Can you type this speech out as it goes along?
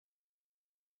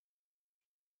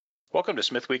Welcome to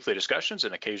SmithWeekly Discussions,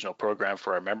 an occasional program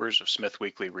for our members of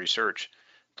SmithWeekly Research.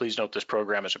 Please note this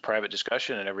program is a private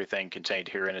discussion and everything contained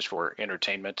herein is for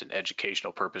entertainment and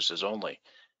educational purposes only.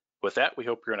 With that, we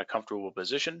hope you're in a comfortable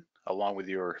position, along with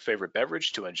your favorite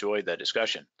beverage, to enjoy the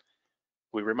discussion.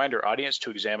 We remind our audience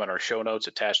to examine our show notes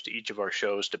attached to each of our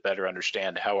shows to better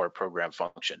understand how our program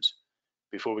functions.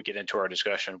 Before we get into our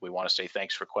discussion, we want to say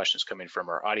thanks for questions coming from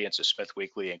our audience at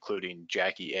SmithWeekly, including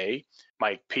Jackie A.,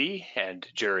 Mike P., and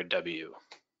Jared W.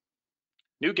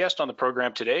 New guest on the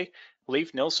program today,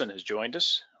 Leif Nilsson has joined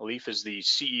us. Leif is the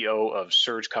CEO of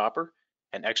SURG Copper,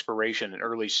 an exploration and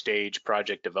early stage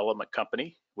project development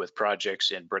company with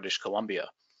projects in British Columbia.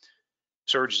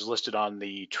 SURG is listed on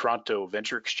the Toronto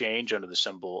Venture Exchange under the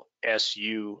symbol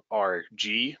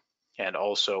SURG and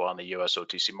also on the US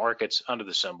OTC markets under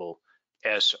the symbol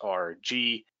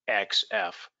SRGXF.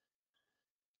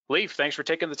 Leif, thanks for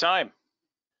taking the time.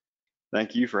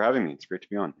 Thank you for having me. It's great to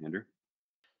be on, Andrew.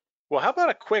 Well, how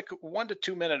about a quick 1 to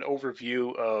 2 minute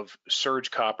overview of SURG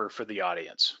Copper for the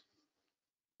audience?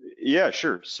 Yeah,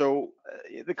 sure. So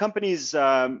the company's,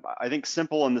 I think,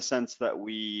 simple in the sense that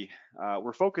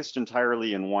we're focused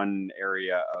entirely in one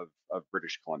area of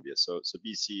British Columbia. So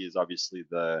BC is obviously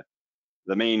the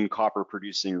main copper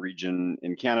producing region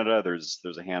in Canada. There's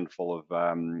a handful of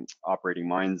operating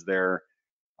mines there.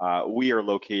 We are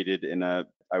located in I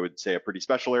would say, a pretty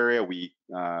special area. We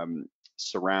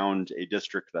surround a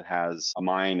district that has a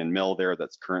mine and mill there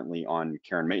that's currently on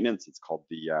care and maintenance. It's called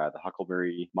the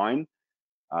Huckleberry Mine.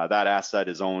 That asset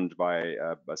is owned by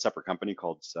a separate company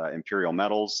called Imperial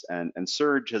Metals, and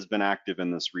SURG has been active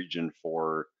in this region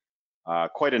for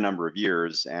quite a number of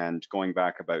years, and going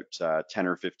back about 10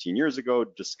 or 15 years ago,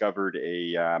 discovered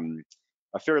a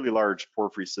fairly large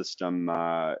porphyry system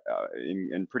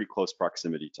in pretty close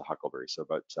proximity to Huckleberry, so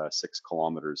about 6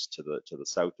 kilometers to the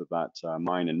south of that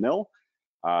mine and mill.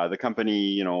 The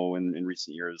company, in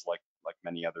recent years, like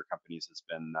many other companies, has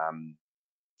been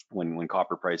when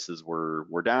copper prices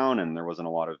were down and there wasn't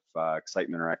a lot of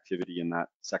excitement or activity in that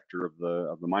sector of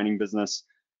the mining business,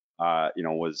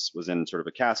 was in sort of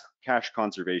a cash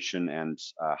conservation and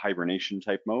hibernation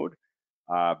type mode.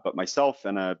 But myself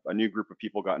and a new group of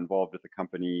people got involved with the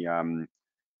company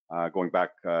going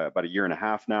back about a year and a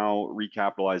half now,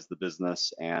 recapitalized the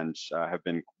business, and have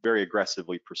been very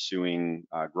aggressively pursuing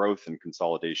growth and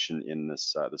consolidation in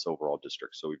this overall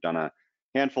district. So we've done a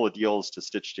handful of deals to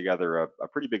stitch together a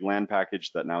pretty big land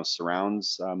package that now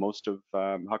surrounds most of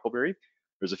Huckleberry.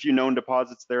 There's a few known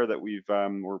deposits there that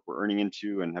we're earning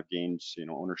into and have gained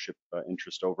ownership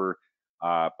interest over.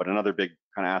 But another big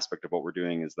kind of aspect of what we're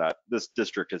doing is that this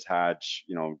district has had,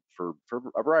 for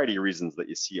a variety of reasons that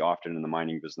you see often in the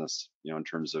mining business, in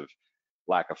terms of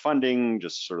lack of funding,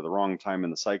 just sort of the wrong time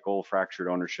in the cycle, fractured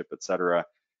ownership, et cetera.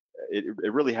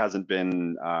 It really hasn't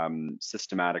been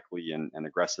systematically and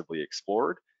aggressively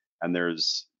explored. And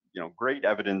there's great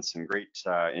evidence and great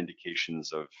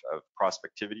indications of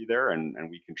prospectivity there, and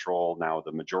we control now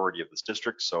the majority of this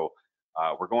district. So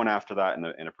we're going after that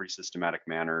in a pretty systematic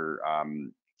manner,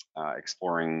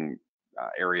 exploring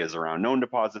areas around known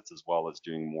deposits, as well as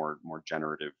doing more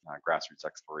generative grassroots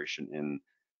exploration in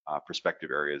prospective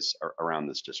areas around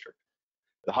this district.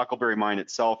 The Huckleberry mine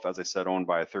itself, as I said, owned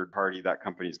by a third party. That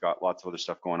company's got lots of other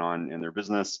stuff going on in their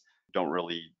business. Don't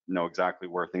really know exactly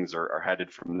where things are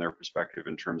headed from their perspective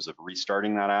in terms of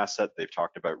restarting that asset. They've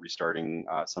talked about restarting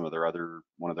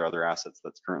one of their other assets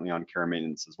that's currently on care and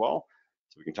maintenance as well.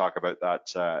 So we can talk about that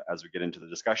as we get into the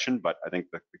discussion. But I think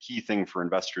the key thing for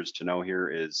investors to know here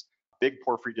is big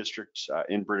porphyry district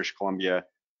in British Columbia,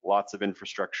 lots of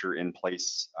infrastructure in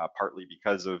place, partly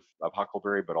because of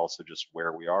Huckleberry, but also just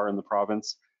where we are in the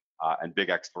province, and big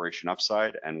exploration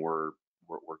upside. And we're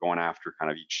going after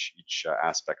kind of each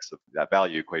aspects of that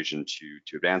value equation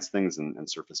to advance things and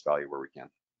surface value where we can.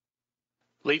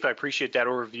 Leif, I appreciate that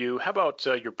overview. How about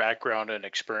your background and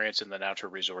experience in the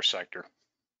natural resource sector?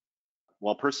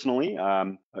 Well, personally,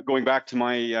 going back to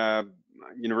my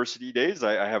university days,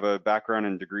 I have a background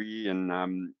and degree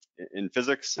in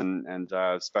physics and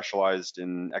specialized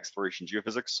in exploration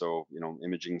geophysics. So,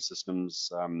 imaging systems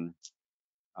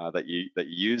that you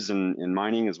use in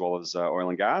mining as well as oil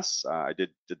and gas. I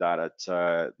did that at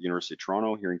the University of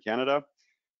Toronto here in Canada.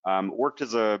 Worked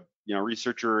as a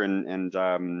researcher and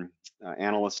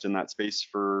analyst in that space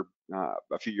for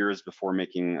a few years before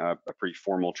making a pretty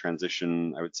formal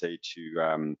transition, I would say,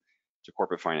 to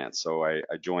corporate finance. So I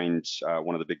joined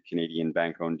one of the big Canadian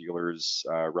bank-owned dealers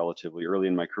relatively early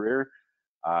in my career,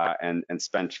 and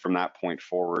spent from that point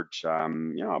forward,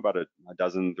 about a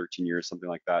dozen, 13 years, something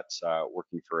like that,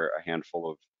 working for a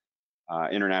handful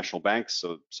international banks,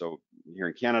 so here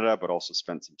in Canada, but also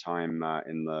spent some time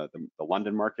in the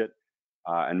London market,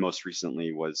 and most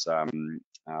recently was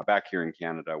back here in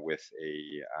Canada with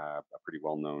a pretty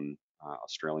well-known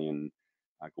Australian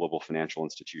global financial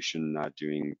institution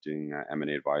doing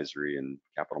M&A advisory and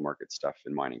capital market stuff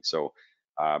in mining. So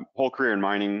whole career in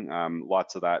mining,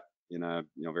 lots of that in a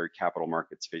very capital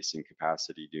markets facing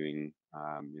capacity, doing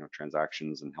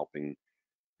transactions and helping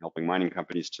mining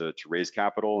companies to raise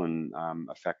capital and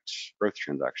affect growth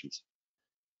transactions.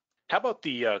 How about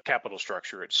the capital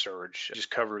structure at SURG?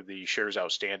 Just cover the shares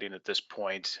outstanding at this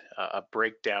point, a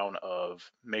breakdown of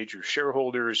major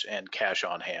shareholders and cash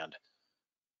on hand.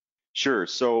 Sure.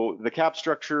 So the cap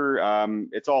structure,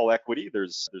 it's all equity.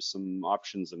 There's some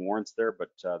options and warrants there, but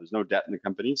there's no debt in the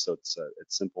company, so it's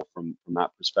simple from that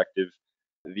perspective.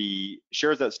 The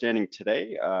shares outstanding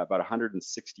today, about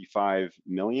 165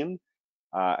 million.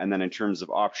 And then in terms of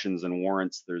options and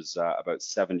warrants, there's about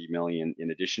 70 million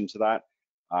in addition to that.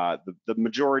 The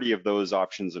majority of those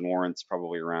options and warrants,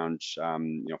 probably around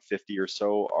 50 or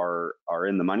so, are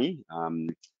in the money,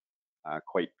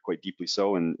 quite deeply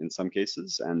so in some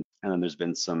cases. And then there's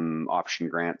been some option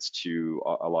grants to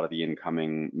a lot of the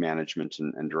incoming management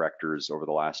and directors over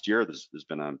the last year. There's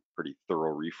been a pretty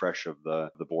thorough refresh of the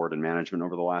board and management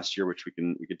over the last year, which we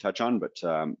can touch on. But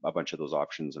a bunch of those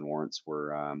options and warrants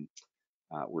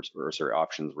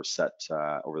options were set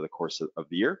over the course of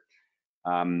the year.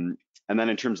 And then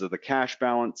in terms of the cash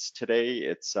balance today,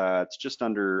 it's just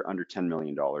under $10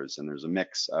 million, and there's a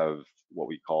mix of what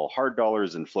we call hard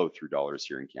dollars and flow through dollars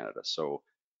here in Canada. So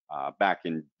back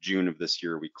in June of this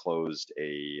year, we closed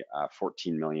a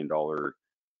 $14 million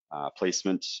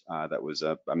placement that was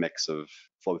a mix of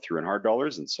flow through and hard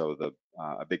dollars, and so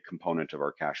a big component of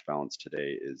our cash balance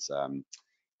today is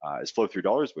flow through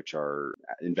dollars, which are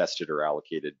invested or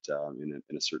allocated in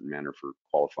a certain manner for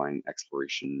qualifying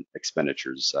exploration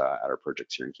expenditures at our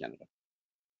projects here in Canada.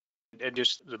 And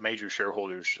just the major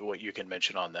shareholders, what you can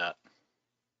mention on that.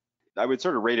 I would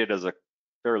sort of rate it as a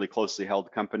fairly closely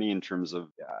held company in terms of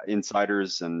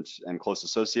insiders and close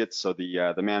associates. So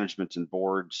the management and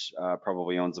board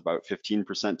probably owns about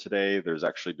 15% today. There's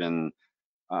actually been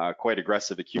quite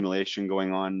aggressive accumulation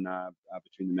going on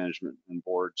between the management and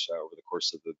board over the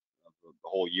course of the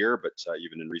whole year, but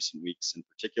even in recent weeks in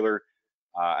particular.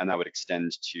 And that would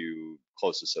extend to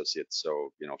close associates,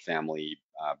 so family,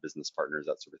 business partners,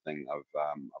 that sort of thing, of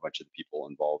a bunch of the people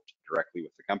involved directly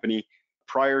with the company.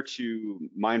 Prior to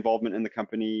my involvement in the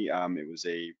company, it was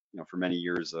for many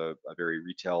years a very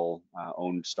retail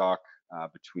owned stock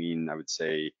between, I would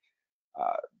say,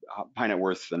 high net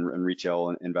worth and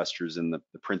retail investors in the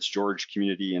Prince George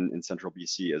community in central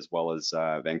BC, as well as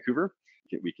Vancouver.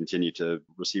 We continue to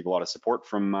receive a lot of support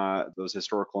from those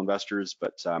historical investors,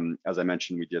 but as I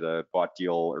mentioned, we did a bought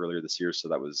deal earlier this year, so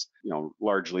that was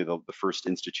largely the first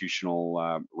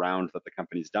institutional round that the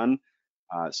company's done.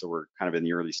 So we're kind of in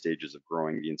the early stages of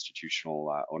growing the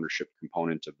institutional ownership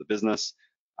component of the business.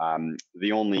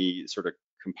 The only sort of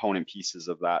component pieces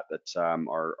of that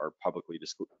are publicly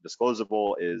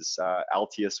disclosable is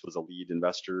Altius was a lead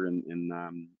investor in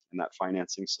that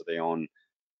financing, so they own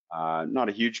not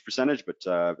a huge percentage, but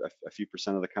a few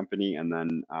percent of the company. And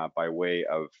then by way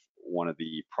of one of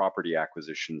the property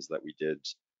acquisitions that we did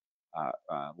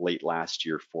late last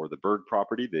year for the Berg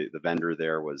property, the vendor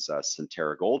there was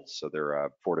Centerra Gold, so they're a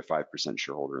 4 to 5%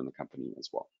 shareholder in the company as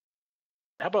well.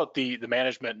 How about the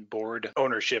management and board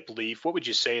ownership, Leif? What would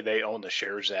you say they own the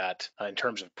shares at in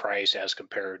terms of price as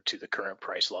compared to the current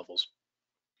price levels?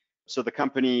 So the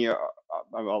company, a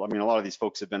lot of these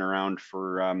folks have been around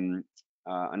for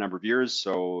a number of years.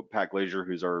 So Pat Glazier,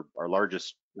 who's our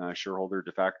largest shareholder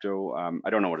de facto,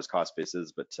 I don't know what his cost base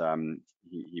is, but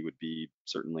he would be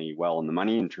certainly well in the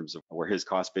money in terms of where his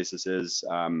cost basis is.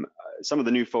 Some of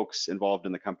the new folks involved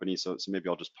in the company, so maybe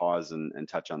I'll just pause and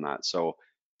touch on that. So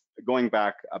going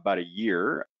back about a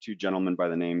year, two gentlemen by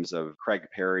the names of Craig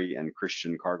Perry and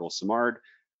Christian Cargill-Samard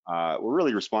were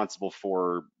really responsible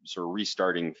for sort of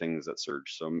restarting things at SURG.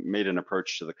 So made an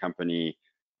approach to the company,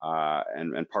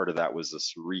 and part of that was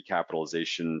this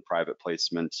recapitalization private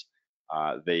placement.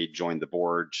 They joined the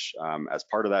board as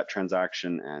part of that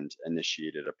transaction and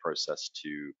initiated a process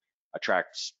to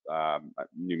attract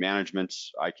new management.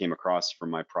 I came across from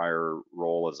my prior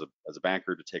role as a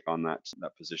banker to take on that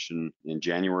position in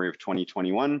January of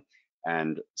 2021.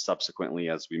 And subsequently,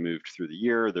 as we moved through the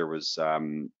year, there was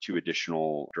 2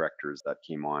 additional directors that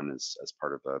came on as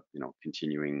part of a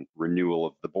continuing renewal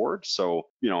of the board. So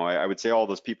I would say all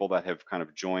those people that have kind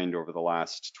of joined over the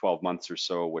last 12 months or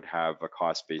so would have a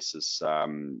cost basis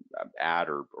at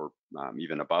or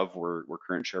even above where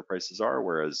current share prices are,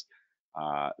 whereas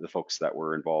the folks that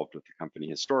were involved with the company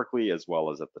historically, as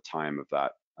well as at the time of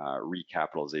that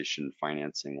recapitalization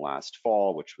financing last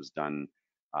fall, which was done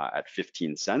at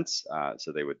 15 cents.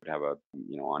 So they would have a,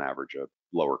 on average, a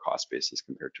lower cost basis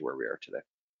compared to where we are today.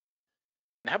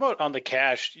 How about on the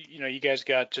cash? You guys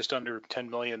got just under 10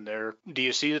 million there. Do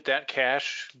you see that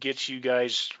cash gets you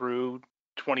guys through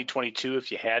 2022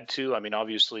 if you had to? I mean,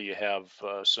 obviously you have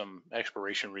some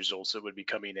exploration results that would be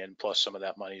coming in, plus some of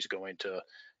that money is going to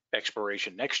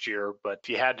exploration next year. But if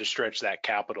you had to stretch that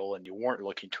capital and you weren't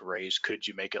looking to raise, could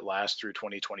you make it last through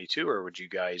 2022, or would you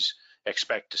guys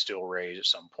expect to still raise at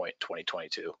some point in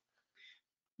 2022?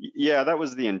 Yeah, that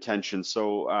was the intention.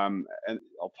 So, and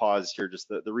I'll pause here. Just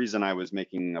the reason I was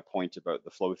making a point about the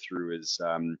flow through is,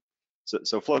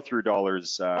 so flow through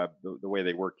dollars, the way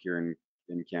they work here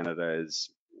in Canada is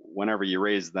whenever you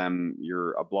raise them,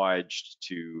 you're obliged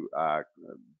to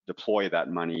deploy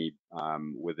that money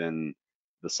within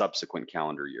the subsequent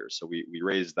calendar year. So we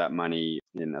raised that money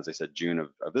in, as I said, June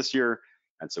of this year.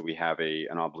 And so we have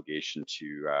an obligation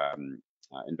to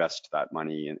invest that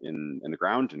money in the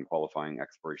ground in qualifying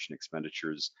exploration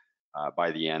expenditures by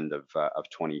the end of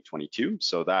 2022.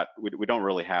 So that we don't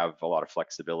really have a lot of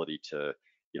flexibility to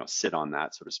sit on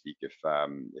that, so to speak, if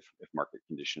market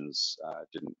conditions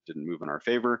didn't move in our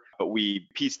favor. But we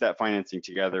pieced that financing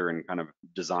together and kind of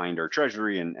designed our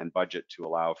treasury and budget to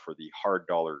allow for the hard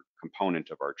dollar component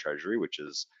of our treasury, which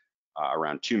is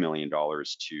around $2 million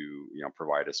to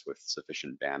provide us with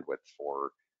sufficient bandwidth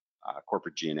for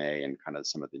corporate G&A and kind of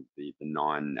some of the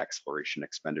non-exploration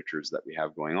expenditures that we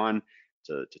have going on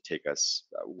to take us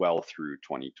well through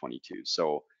 2022.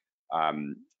 So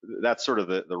that's sort of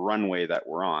the runway that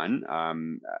we're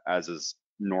on. As is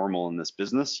normal in this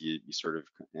business, you sort of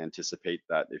anticipate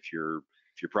that if you're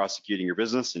prosecuting your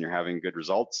business and you're having good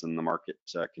results and the market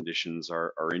conditions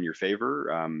are in your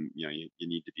favor, you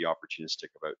need to be opportunistic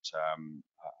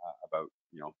about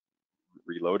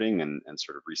reloading and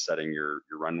sort of resetting your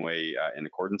runway in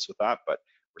accordance with that. But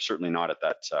we're certainly not at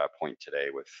that point today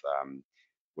with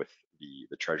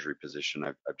the treasury position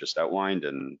I've just outlined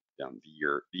and the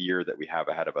year that we have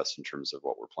ahead of us in terms of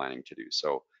what we're planning to do.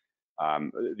 So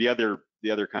the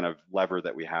other kind of lever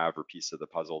that we have or piece of the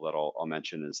puzzle that I'll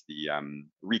mention is the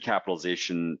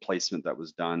recapitalization placement that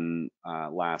was done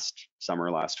last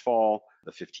fall,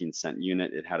 the 15-cent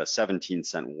unit. It had a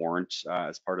 17-cent warrant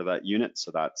as part of that unit, so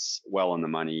that's well in the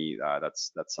money.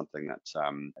 That's something that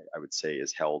I would say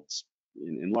is held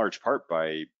in large part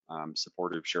by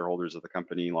supportive shareholders of the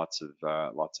company, lots of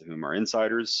whom are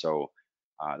insiders. So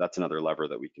that's another lever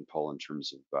that we can pull in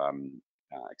terms of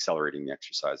accelerating the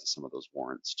exercise of some of those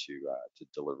warrants to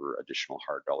deliver additional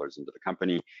hard dollars into the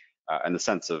company. And the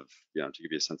sense of, to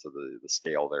give you a sense of the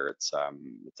scale there, it's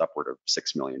upward of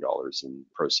 $6 million in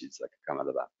proceeds that could come out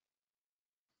of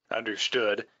that.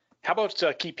 Understood. How about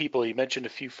key people? You mentioned a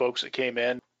few folks that came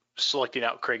in. Selecting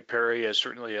out Craig Perry is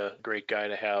certainly a great guy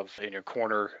to have in your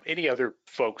corner. Any other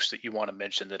folks that you want to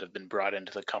mention that have been brought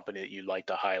into the company that you'd like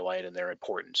to highlight and their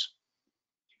importance?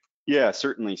 Yeah,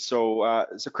 certainly. So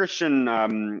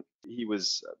Christian, he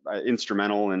was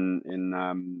instrumental in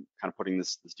kind of putting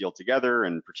this deal together,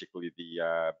 and particularly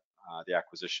the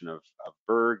acquisition of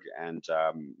Berg, and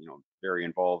very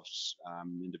involved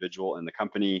individual in the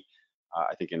company.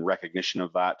 I think in recognition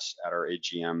of that, at our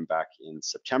AGM back in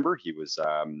September, he was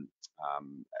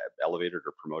elevated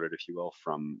or promoted, if you will,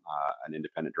 from an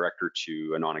independent director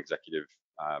to a non-executive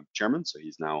chairman. So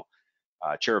he's now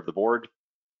chair of the board.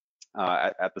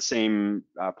 At the same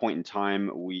point in time,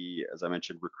 we, as I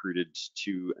mentioned, recruited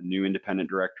 2 new independent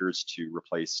directors to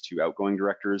replace 2 outgoing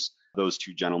directors. Those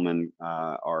 2 gentlemen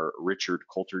are Richard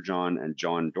Coulter-John and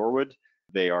John Dorwood.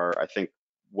 They are, I think,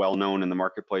 well known in the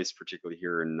marketplace, particularly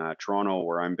here in Toronto,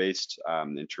 where I'm based,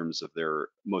 in terms of their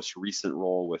most recent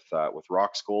role with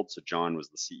Roxgold. So John was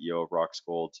the CEO of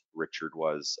Roxgold. Richard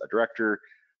was a director,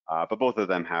 but both of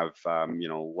them have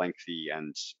lengthy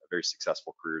and very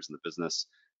successful careers in the business.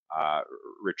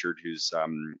 Richard, who's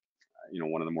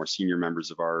one of the more senior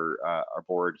members of our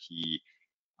board, he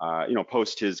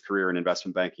post his career in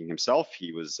investment banking himself,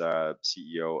 he was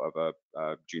CEO of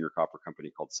a junior copper company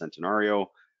called Centenario.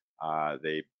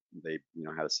 They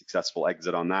had a successful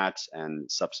exit on that, and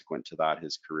subsequent to that,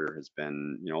 his career has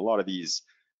been a lot of these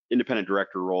independent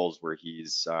director roles where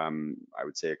he's I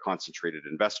would say a concentrated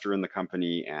investor in the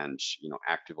company and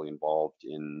actively involved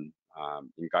in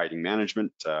guiding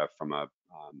management from an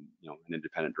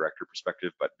independent director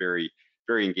perspective, but very,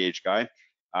 very engaged guy.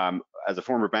 As a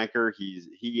former banker,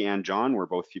 he and John were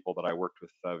both people that I worked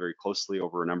with very closely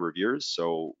over a number of years.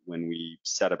 So when we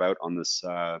set about on this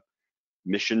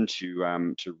mission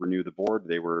to renew the board.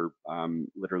 They were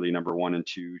literally number 1 and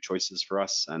 2 choices for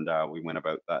us, and we went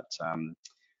about that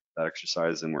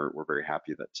exercise, and we're very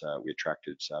happy that we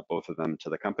attracted both of them to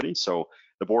the company. So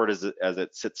the board, as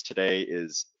it sits today,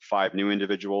 is 5 new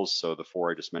individuals. So the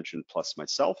 4 I just mentioned plus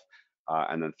myself,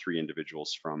 and then 3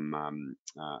 individuals from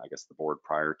I guess the board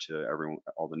prior to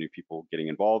all the new people getting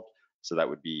involved. So that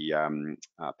would be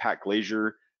Pat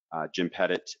Glazier, Jim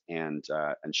Pettit, and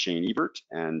Shane Ebert.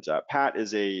 And Pat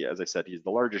is as I said, he's the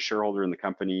largest shareholder in the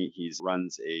company. He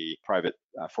runs a private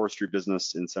forestry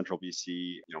business in central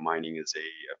BC. Mining is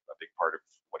a big part of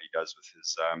what he does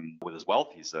with his wealth.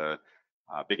 He's a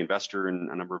big investor in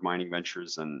a number of mining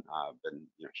ventures, and been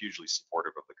hugely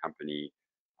supportive of the company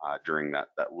during that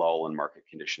lull in market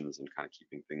conditions, and kind of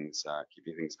keeping things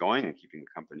going and keeping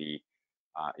the company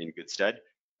in good stead.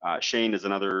 Shane is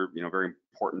another, very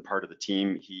important part of the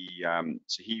team. He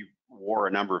wore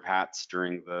a number of hats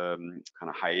during the kind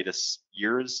of hiatus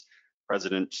years: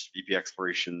 president, VP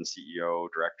exploration, CEO,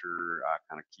 director,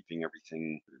 kind of keeping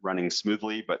everything running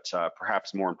smoothly. But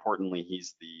perhaps more importantly,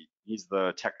 he's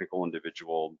the technical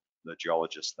individual, the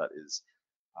geologist that is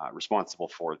responsible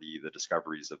for the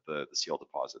discoveries of the seal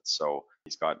deposits. So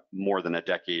he's got more than a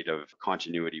decade of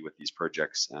continuity with these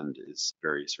projects, and is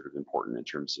very sort of important in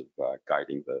terms of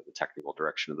guiding the technical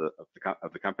direction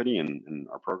of the company and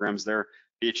our programs there.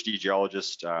 PhD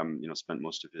geologist, spent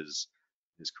most of his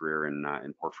career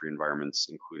in porphyry environments,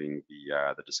 including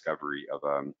the discovery of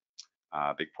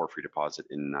a big porphyry deposit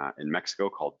in Mexico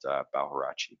called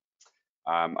Bauharachi.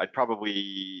 I'd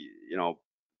probably,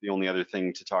 the only other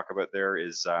thing to talk about there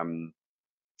is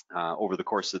over the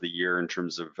course of the year, in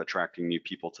terms of attracting new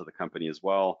people to the company as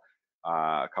well,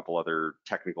 a couple other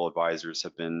technical advisors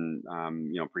have been,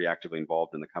 pretty actively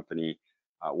involved in the company.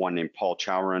 One named Paul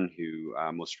Chowron, who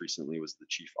most recently was the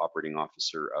chief operating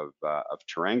officer of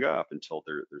Teranga up until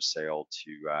their sale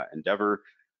to Endeavour.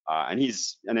 And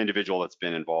he's an individual that's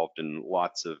been involved in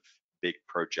lots of big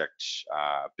project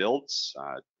builds,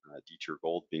 Detour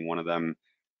Gold being one of them.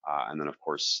 And then, of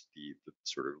course, the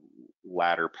sort of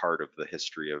latter part of the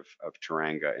history of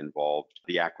Teranga involved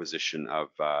the acquisition of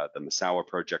the Massawa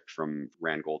project from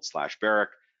Randgold/Barrick.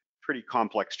 Pretty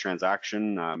complex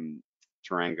transaction.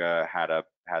 Teranga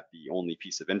had the only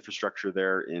piece of infrastructure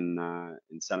there in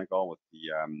Senegal with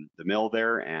the mill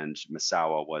there, and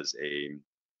Massawa was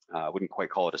I wouldn't quite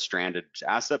call it a stranded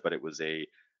asset, but it was a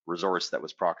resource that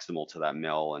was proximal to that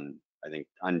mill, and I think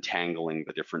untangling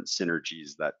the different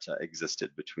synergies that existed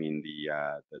between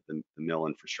the mill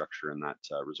infrastructure and that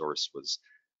resource was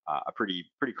a pretty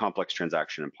complex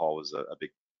transaction, and Paul was a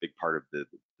big part of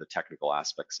the technical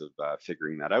aspects of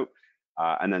figuring that out.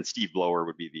 And then Steve Blower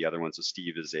would be the other one. So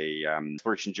Steve is a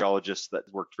exploration geologist that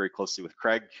worked very closely with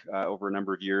Craig over a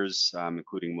number of years,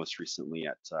 including most recently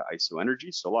at ISO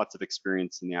Energy. So lots of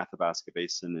experience in the Athabasca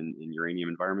Basin and in uranium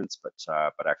environments, but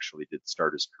actually did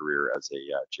start his career as a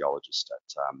geologist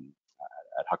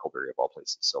at Huckleberry of all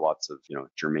places. So lots of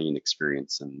germane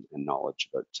experience and knowledge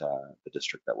about the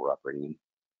district that we're operating in.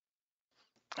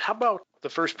 How about the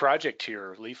first project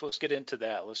here, Leif? Let's get into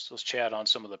that. Let's chat on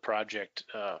some of the project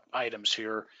items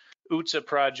here. Oosta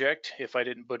project, if I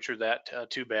didn't butcher that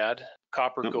too bad.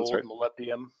 Copper, gold, right.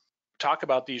 Molybdenum. Talk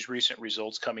about these recent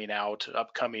results coming out,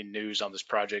 upcoming news on this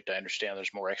project. I understand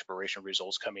there's more exploration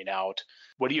results coming out.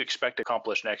 What do you expect to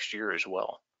accomplish next year as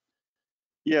well?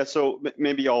 Yeah, so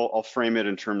maybe I'll frame it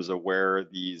in terms of where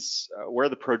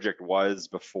the project was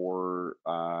before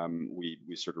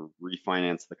we sort of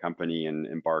refinanced the company and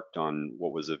embarked on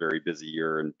what was a very busy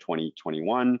year in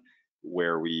 2021,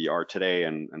 where we are today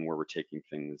and where we're taking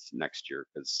things next year,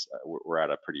 because we're at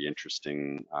a pretty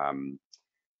interesting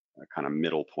kind of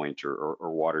middle point or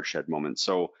watershed moment.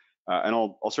 So, and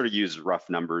I'll sort of use rough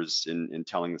numbers in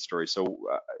telling the story. So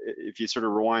if you sort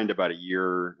of rewind about a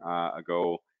year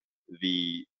ago,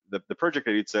 the project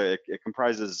at Oosta, it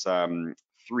comprises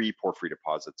 3 porphyry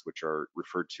deposits, which are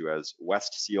referred to as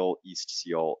West Seal, East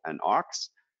Seal, and Ox.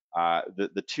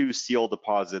 The 2 seal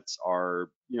deposits are,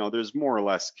 there's more or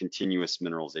less continuous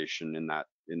mineralization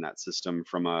in that system.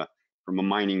 From a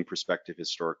mining perspective,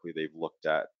 historically, they've looked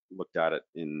at it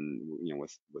in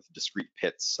with discrete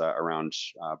pits around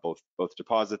both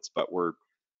deposits, but we're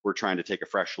trying to take a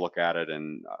fresh look at it,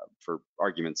 and for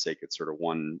argument's sake, it's sort of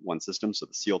one system. So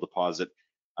the seal deposit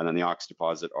and then the Ox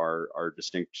deposit are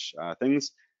distinct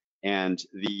things. And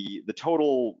the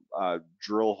total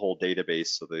drill hole database,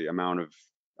 so the amount of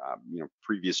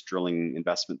previous drilling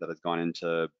investment that has gone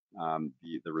into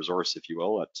the resource, if you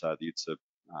will, at the Oosta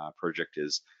project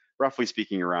is roughly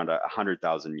speaking around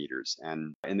 100,000 meters.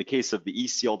 And in the case of the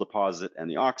East Seal deposit and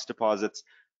the Ox deposits,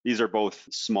 these are both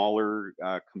smaller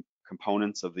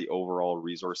components of the overall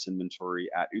resource inventory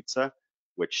at Oosta,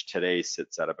 which today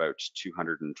sits at about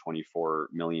 224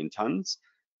 million tons.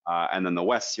 And then the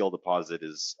West Seal deposit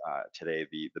is today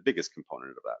the biggest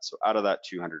component of that. So out of that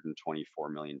 224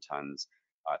 million tons,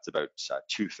 it's about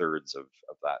 2/3 of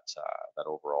that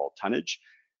overall tonnage.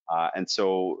 And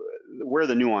so where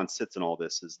the nuance sits in all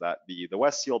this is that the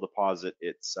West Seal deposit,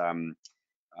 it's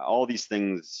all these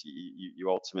things you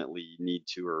ultimately need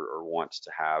to or want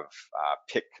to have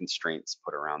pit constraints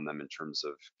put around them in terms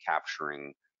of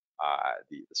capturing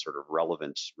the sort of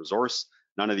relevant resource.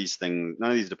 None of these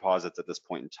deposits at this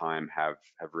point in time have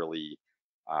really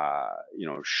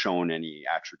shown any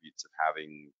attributes of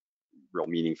having real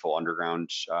meaningful underground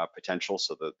potential.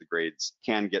 So the grades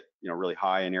can get really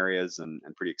high in areas and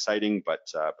pretty exciting, but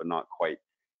not quite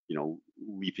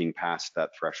leaping past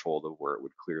that threshold of where it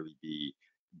would clearly be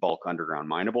bulk underground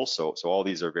mineable. So all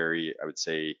these are very, I would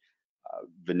say,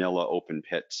 vanilla open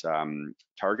pit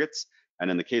targets.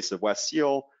 And in the case of West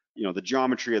Seal, the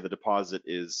geometry of the deposit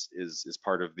is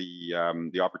part of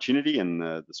the opportunity and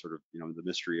the sort of the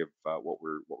mystery of what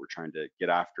we're trying to get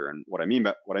after. And what I mean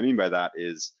by that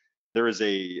is there is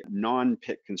a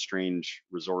non-pit constrained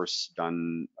resource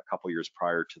done a couple years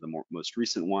prior to the most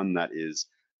recent one that is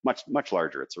much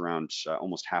larger. It's around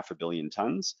almost 500 million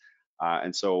tons.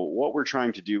 And so what we're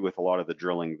trying to do with a lot of the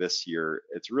drilling this year,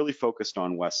 it's really focused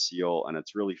on West Seal, and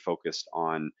it's really focused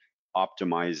on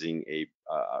optimizing a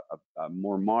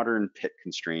more modern pit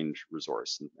constrained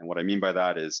resource. And what I mean by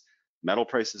that is metal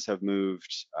prices have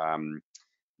moved.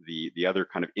 The other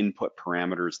kind of input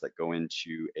parameters that go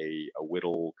into a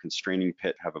whittle constraining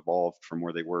pit have evolved from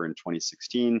where they were in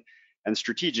 2016. And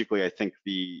strategically, I think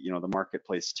the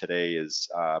marketplace today is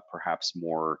perhaps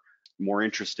more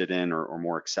interested in or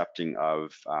more accepting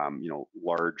of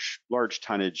large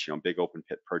tonnage, big open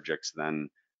pit projects than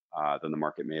the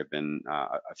market may have been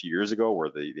a few years ago, where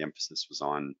the emphasis was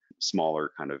on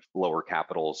smaller, kind of lower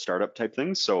capital startup type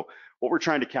things. So what we're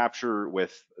trying to capture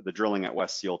with the drilling at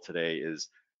West Seal today is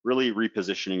really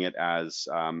repositioning it as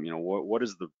what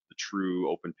is the true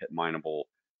open pit mineable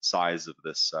size of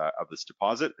this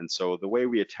deposit. And so the way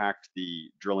we attacked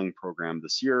the drilling program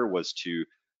this year was to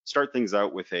start things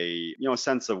out with a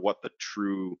sense of what the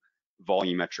true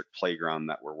volumetric playground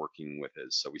that we're working with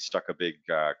is. So we stuck a big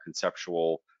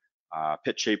conceptual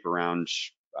pit shape around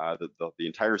the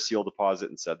entire Seal deposit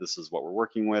and said, this is what we're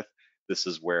working with. This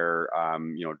is where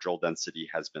drill density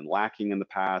has been lacking in the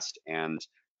past, and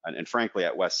frankly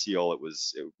at West Seal it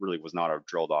really was not a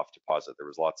drilled off deposit. There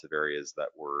was lots of areas that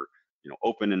were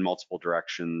open in multiple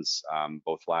directions,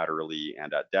 both laterally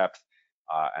and at depth.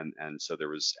 And so there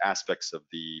was aspects of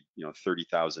the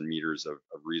 30,000 meters of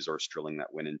resource drilling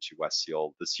that went into West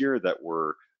Seal this year that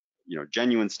were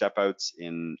genuine step outs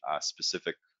in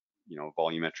specific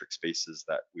volumetric spaces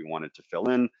that we wanted to fill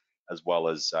in, as well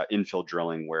as infill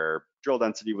drilling where drill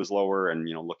density was lower, and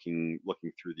looking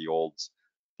through the old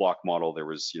block model, there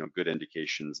was good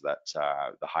indications that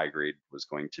the high grade was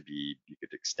going to be, you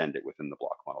could extend it within the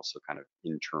block model, so kind of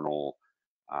internal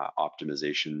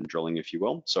optimization drilling, if you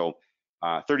will. So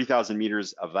 30,000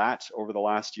 meters of that over the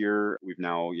last year. We've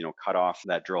now cut off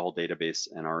that drill hole database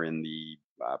and are in the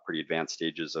pretty advanced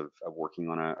stages of working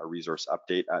on a resource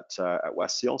update at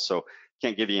West Seal. So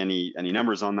can't give you any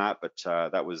numbers on that, but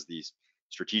that was the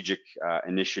strategic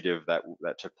initiative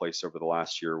that took place over the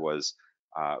last year, was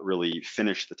really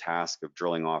finish the task of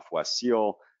drilling off West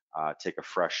Seal, take a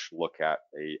fresh look at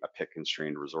a pit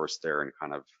constrained resource there, and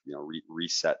kind of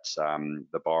reset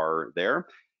the bar there.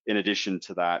 In addition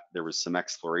to that, there was some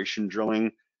exploration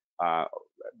drilling.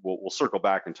 We'll circle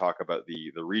back and talk about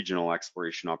the regional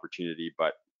exploration opportunity,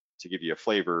 but to give you a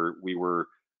flavor, we were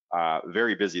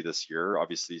very busy this year,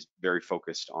 obviously very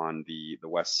focused on the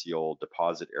West Seal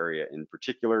deposit area in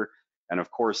particular. And of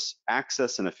course,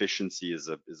 access and efficiency is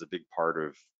a big part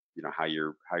of how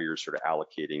you're sort of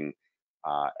allocating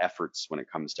efforts when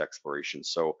it comes to exploration.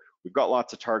 So we've got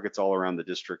lots of targets all around the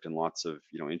district and lots of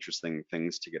interesting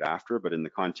things to get after. But in the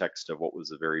context of what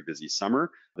was a very busy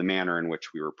summer, the manner in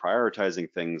which we were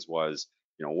prioritizing things was,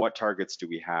 what targets do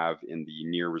we have in the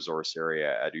near resource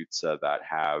area at Oosta that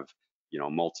have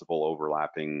multiple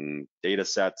overlapping data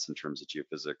sets in terms of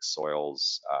geophysics,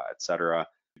 soils, et cetera.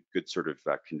 Good sort of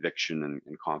conviction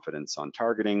and confidence on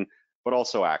targeting, but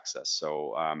also access.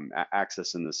 So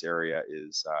access in this area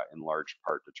is in large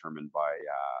part determined by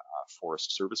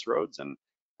Forest Service roads, and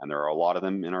there are a lot of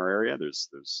them in our area. There's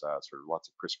sort of lots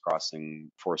of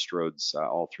crisscrossing forest roads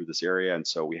all through this area, and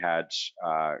so we had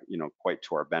quite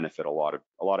to our benefit a lot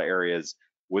of areas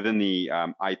within the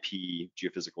IP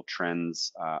geophysical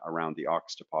trends around the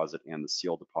Ox deposit and the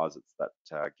Seal deposits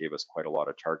that gave us quite a lot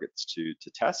of targets to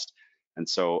test. And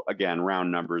so again,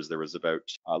 round numbers, there was about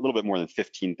a little bit more than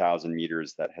 15,000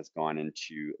 meters that has gone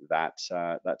into that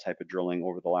type of drilling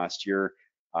over the last year.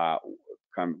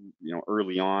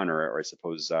 Early on, or I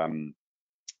suppose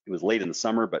it was late in the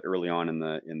summer, but early on in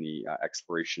the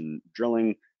exploration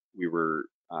drilling, we were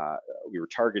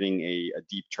targeting a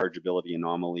deep chargeability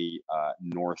anomaly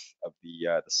north of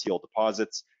the Seal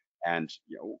deposits, and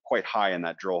quite high in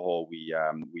that drill hole,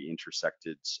 we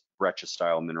intersected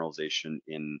breccia-style mineralization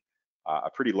in a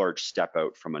pretty large step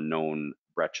out from a known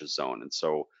breccia zone. And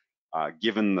so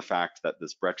given the fact that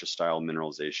this breccia-style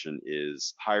mineralization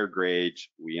is higher grade,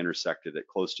 we intersected it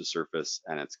close to surface,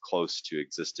 and it's close to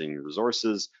existing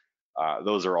resources.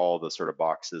 Those are all the sort of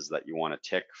boxes that you want to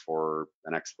tick for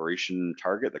an exploration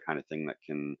target, the kind of thing that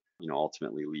can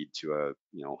ultimately lead to a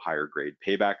higher grade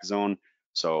payback zone.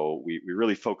 So we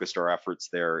really focused our efforts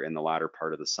there in the latter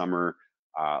part of the summer.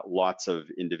 Lots of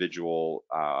individual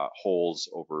holes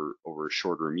over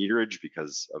shorter meterage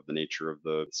because of the nature of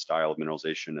the style of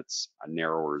mineralization. It's a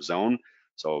narrower zone,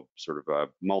 so sort of a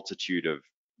multitude of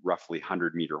roughly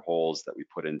 100-meter holes that we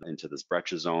put into this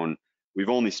breccia zone. We've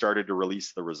only started to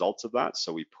release the results of that,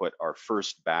 so we put our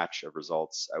first batch of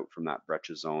results out from that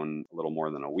breccia zone a little more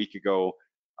than a week ago.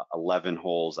 11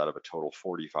 holes out of a total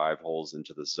 45 holes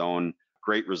into the zone.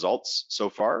 Great results so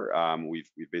far. We've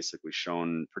basically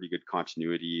shown pretty good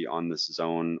continuity on this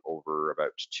zone over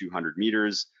about 200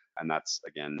 meters, and that's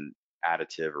again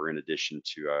additive or in addition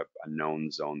to a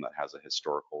known zone that has a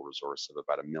historical resource of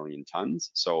about 1 million tons.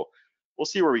 So we'll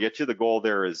see where we get to. The goal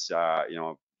there is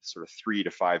sort of 3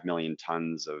 to 5 million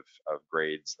tons of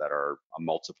grades that are a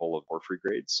multiple of porphyry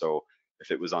grades. So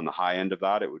if it was on the high end of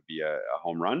that, it would be a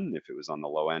home run. If it was on the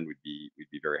low end, we'd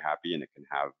be very happy, and it can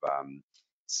have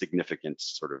significant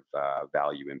sort of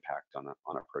value impact on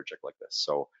a project like this.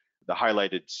 So the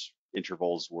highlighted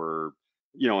intervals were,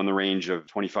 in the range of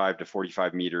 25 to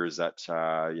 45 meters at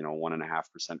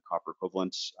 1.5% copper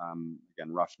equivalent.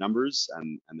 Again, rough numbers,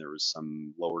 and there was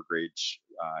some lower grade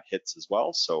hits as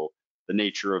well. So the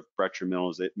nature of breccia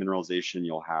mineralization,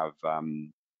 you'll have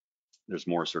there's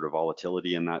more sort of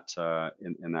volatility in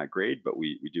that grade, but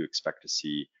we do expect to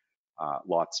see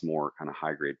lots more kind of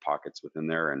high grade pockets within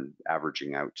there, and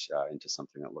averaging out into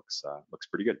something that looks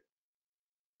pretty good.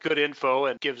 Good info,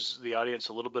 and gives the audience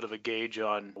a little bit of a gauge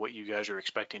on what you guys are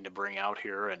expecting to bring out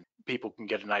here, and people can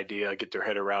get an idea, get their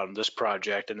head around this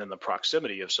project and then the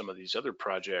proximity of some of these other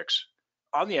projects.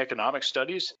 On the economic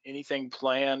studies, anything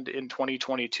planned in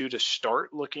 2022 to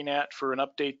start looking at for an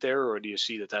update there, or do you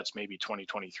see that that's maybe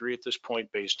 2023 at this point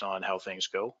based on how things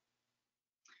go?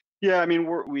 Yeah, I mean,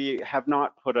 we have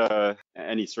not put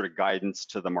any sort of guidance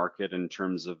to the market in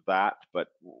terms of that, but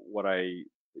what I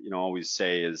always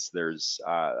say is there's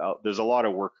a lot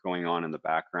of work going on in the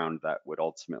background that would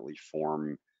ultimately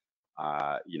form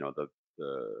the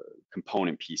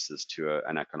component pieces to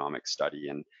an economic study,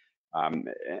 and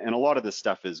a lot of this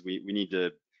stuff is we need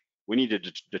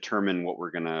to determine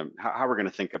how we're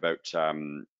gonna think about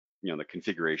the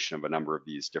configuration of a number of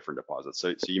these different deposits.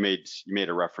 So you made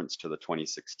a reference to the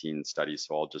 2016 study,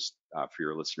 so I'll just for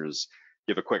your listeners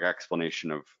give a quick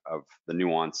explanation of the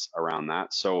nuance around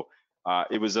that. So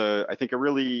it was I think a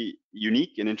really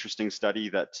unique and interesting study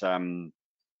that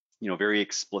very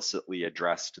explicitly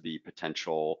addressed the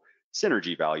potential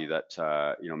synergy value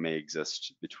that may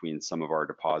exist between some of our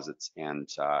deposits and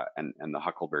the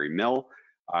Huckleberry Mill.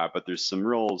 But there's some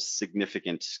real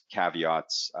significant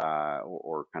caveats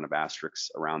or kind of asterisks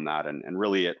around that, and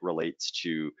really it relates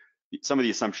to some of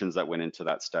the assumptions that went into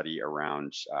that study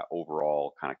around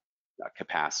overall kind of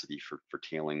capacity for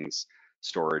tailings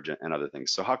storage and other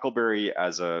things. So Huckleberry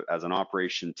as an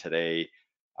operation today,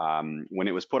 when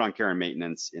it was put on care and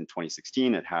maintenance in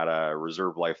 2016, it had a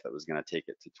reserve life that was going to take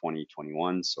it to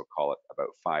 2021, so call it about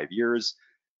 5 years.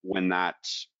 When that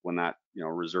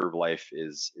reserve life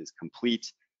is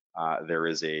complete, there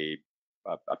is a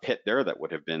pit there that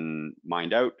would have been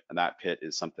mined out, and that pit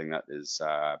is something that is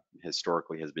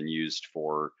historically has been used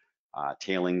for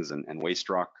tailings and waste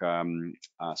rock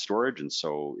storage, and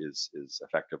so is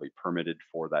effectively permitted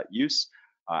for that use.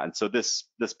 And so this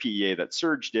PEA that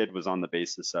SURG did was on the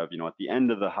basis of, at the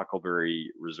end of the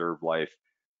Huckleberry reserve life,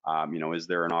 is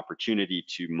there an opportunity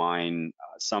to mine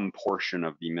some portion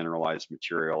of the mineralized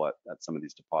material at some of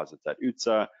these deposits at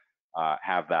Oosta,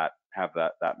 have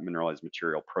that mineralized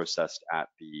material processed at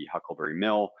the Huckleberry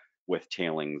Mill, with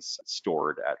tailings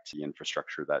stored at the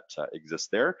infrastructure that exists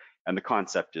there. And the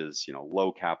concept is,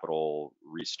 low capital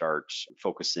restart,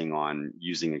 focusing on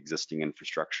using existing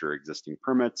infrastructure, existing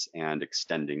permits, and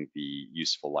extending the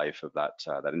useful life of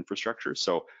that infrastructure.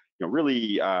 So,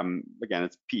 really, again,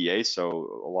 it's PEA,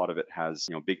 so a lot of it has,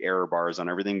 big error bars on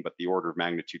everything, but the order of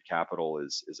magnitude capital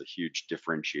is a huge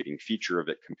differentiating feature of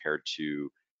it compared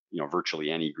to, virtually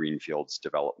any greenfields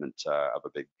development of a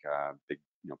big,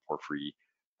 porphyry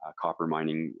copper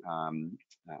mining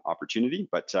opportunity.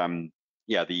 But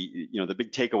yeah, the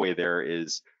big takeaway there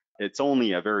is it's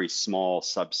only a very small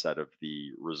subset of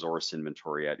the resource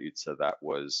inventory at Oosta that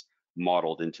was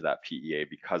modeled into that PEA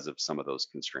because of some of those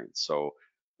constraints. So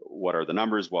what are the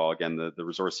numbers? Well, again, the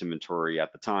resource inventory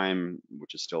at the time,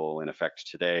 which is still in effect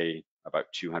today, about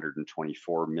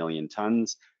 224 million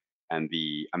tons. And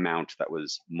the amount that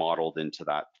was modeled into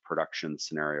that production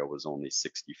scenario was only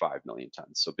 65 million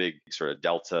tons. So big sort of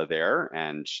delta there,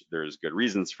 and there's good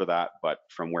reasons for that. But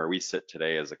from where we sit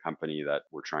today as a company that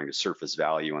we're trying to surface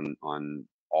value on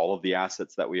all of the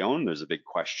assets that we own, there's a big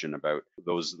question about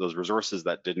those resources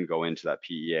that didn't go into that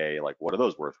PEA. Like, what are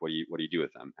those worth? What do you do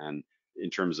with them? And in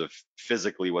terms of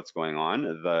physically what's going on,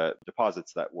 the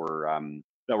deposits that were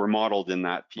modeled in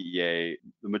that PEA,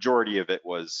 the majority of it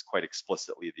was quite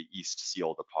explicitly the East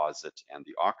Seal deposit and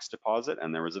the Ox deposit,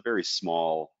 and there was a very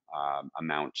small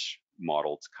amount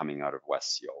modeled coming out of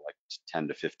West Seal, like 10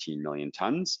 to 15 million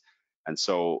tons. And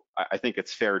so I think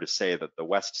it's fair to say that the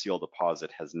West Seal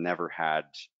deposit has never had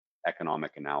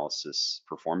economic analysis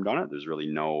performed on it. There's really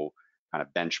no kind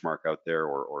of benchmark out there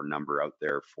or number out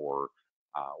there for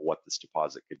what this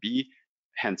deposit could be.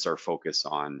 Hence our focus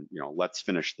on, let's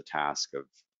finish the task of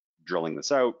drilling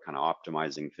this out, kind of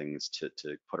optimizing things to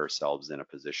put ourselves in a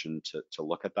position to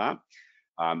look at that.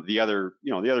 The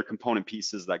other component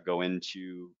pieces that go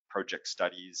into project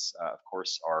studies, of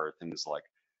course, are things like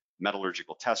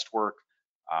metallurgical test work,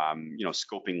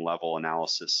 scoping level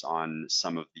analysis on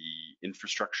some of the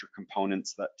infrastructure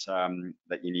components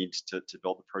that you need to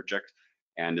build the project.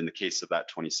 And in the case of that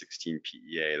 2016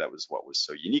 PEA, that was what was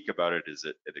so unique about it, is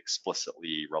it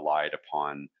explicitly relied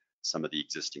upon some of the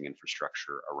existing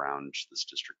infrastructure around this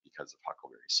district because of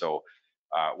Huckleberry. So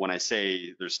when I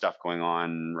say there's stuff going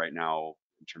on right now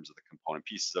in terms of the component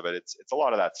pieces of it, it's a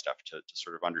lot of that stuff to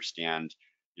sort of understand,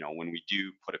 when we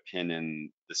do put a pin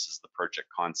in, this is the project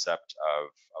concept of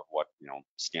what,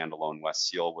 standalone West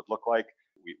Seal would look like.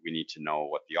 We need to know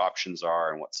what the options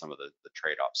are and what some of the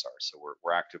trade-offs are. So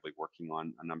we're actively working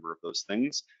on a number of those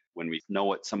things. When we know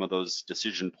what some of those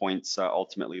decision points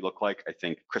ultimately look like, I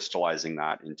think crystallizing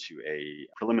that into a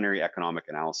preliminary economic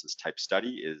analysis type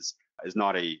study is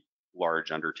not a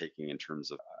large undertaking in terms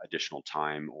of additional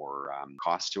time or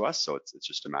cost to us. So it's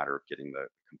just a matter of getting the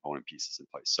component pieces in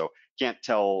place. So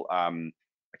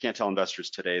I can't tell investors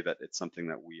today that it's something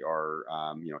that we are,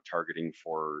 targeting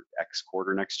for X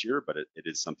quarter next year, but it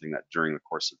is something that during the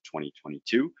course of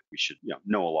 2022, we should,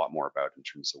 know a lot more about in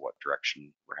terms of what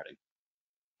direction we're heading.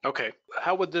 Okay,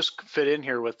 how would this fit in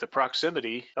here with the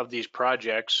proximity of these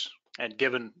projects? And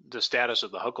given the status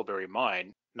of the Huckleberry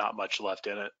mine, not much left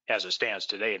in it as it stands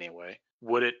today anyway,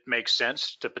 would it make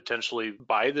sense to potentially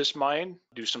buy this mine,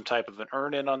 do some type of an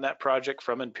earn-in on that project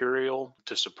from Imperial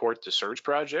to support the SURG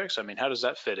projects? I mean, how does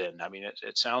that fit in? I mean,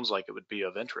 it sounds like it would be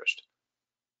of interest.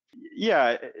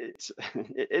 Yeah,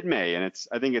 it may, and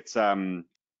I think it's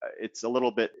a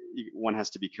little bit, one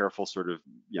has to be careful sort of,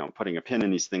 putting a pin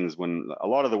in these things when a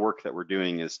lot of the work that we're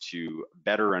doing is to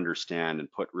better understand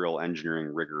and put real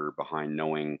engineering rigor behind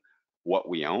knowing what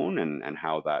we own and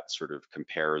how that sort of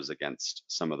compares against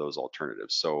some of those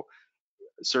alternatives. So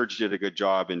SURG did a good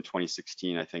job in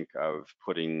 2016, I think, of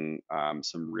putting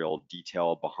some real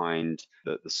detail behind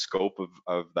the scope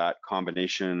of that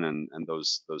combination and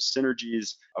those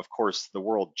synergies. Of course, the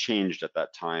world changed at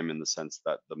that time in the sense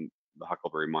that the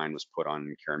Huckleberry mine was put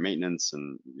on care and maintenance,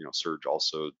 and SURG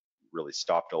also really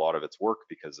stopped a lot of its work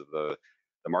because of the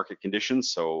market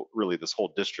conditions. So really this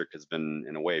whole district has been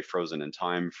in a way frozen in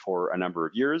time for a number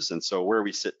of years. And so where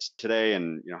we sit today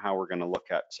and how we're going to look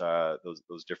at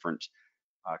those different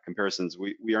comparisons,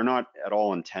 we are not at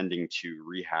all intending to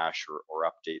rehash or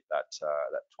update that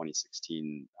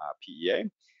 2016 PEA.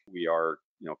 We are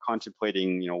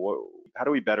contemplating how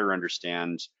do we better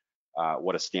understand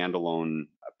what a standalone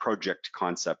project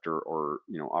concept or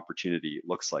opportunity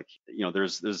looks like.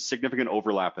 There's significant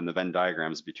overlap in the Venn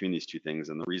diagrams between these two things,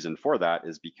 and the reason for that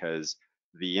is because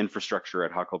the infrastructure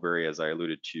at Huckleberry, as I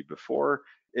alluded to before,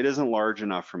 it isn't large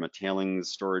enough from a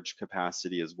tailings storage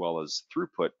capacity as well as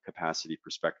throughput capacity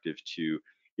perspective to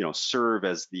serve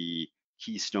as the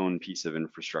keystone piece of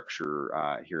infrastructure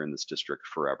here in this district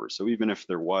forever. So even if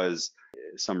there was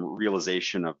some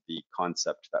realization of the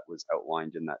concept that was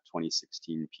outlined in that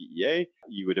 2016 PEA,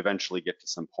 you would eventually get to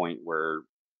some point where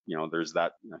there's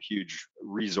that huge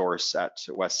resource at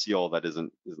West Seal that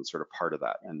isn't sort of part of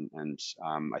that. And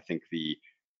I think the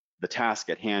task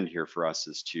at hand here for us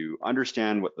is to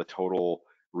understand what the total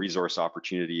resource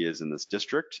opportunity is in this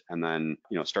district, and then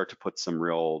start to put some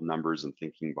real numbers and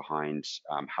thinking behind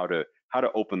how to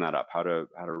open that up, how to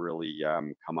really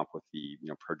come up with the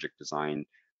project design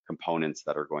components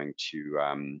that are going to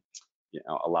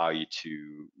allow you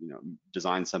to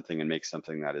design something and make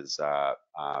something that is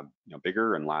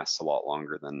bigger and lasts a lot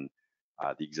longer than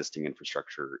the existing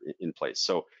infrastructure in place.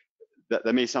 So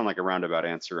that may sound like a roundabout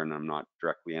answer, and I'm not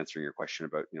directly answering your question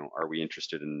about are we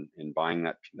interested in buying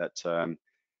that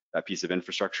piece of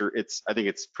infrastructure. I think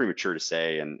it's premature to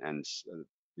say, and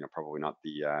probably not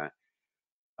the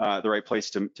right place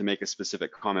to make a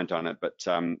specific comment on it. But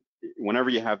whenever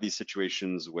you have these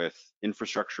situations with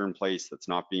infrastructure in place that's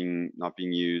not being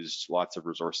used, lots of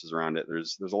resources around it,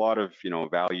 there's a lot of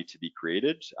value to be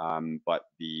created. But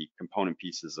the component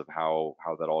pieces of how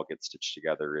that all gets stitched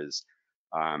together is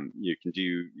you can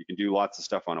do lots of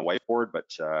stuff on a whiteboard, but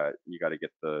you got to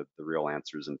get the real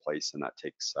answers in place, and that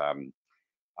takes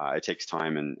it takes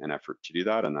time and effort to do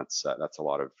that, and that's a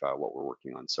lot of what we're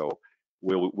working on. So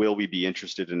will we be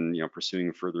interested in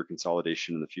pursuing further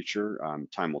consolidation in the future?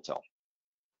 Time will tell.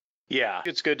 Yeah,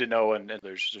 it's good to know, and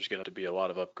there's going to be a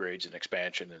lot of upgrades and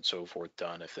expansion and so forth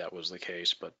done if that was the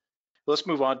case. But let's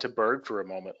move on to Berg for a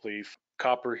moment, Leif.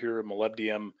 Copper here,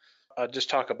 molybdenum. Just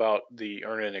talk about the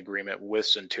earn-in agreement with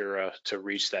Centerra to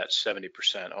reach that 70%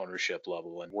 ownership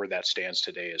level and where that stands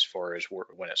today as far as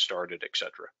when it started, et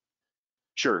cetera.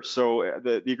 Sure. So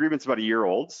the agreement's about a year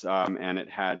old, and it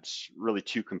had really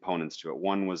two components to it.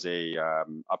 One was a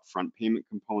upfront payment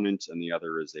component, and the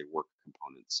other is a work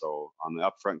component. So on the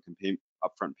upfront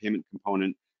payment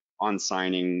component, on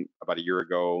signing about a year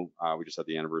ago, we just had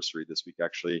the anniversary this week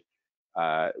actually.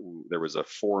 There was a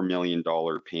 $4 million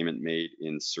payment made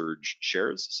in SURG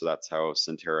shares. So that's how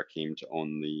Centerra came to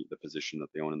own the position that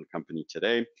they own in the company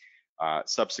today.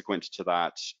 Subsequent to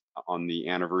that, on the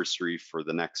anniversary for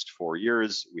the next 4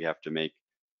 years, we have to make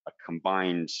a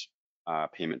combined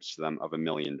payment to them of $1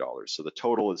 million. So the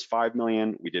total is $5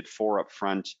 million. We did 4 up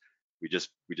front. We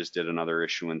just did another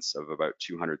issuance of about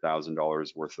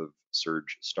 $200,000 worth of SURG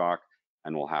stock,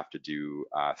 and we'll have to do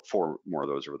 4 more of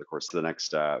those over the course of the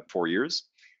next 4 years.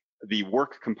 The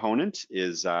work component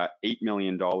is $8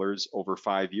 million over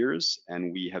 5 years,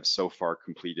 and we have so far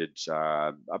completed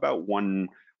about 1.2,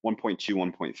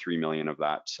 1.3 million of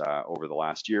that over the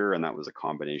last year, and that was a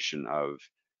combination of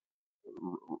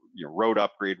road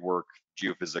upgrade work,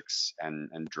 geophysics,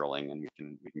 and drilling, and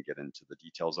we can get into the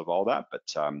details of all that. But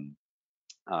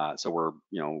so we're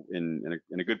in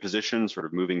a good position, sort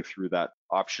of moving through that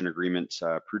option agreement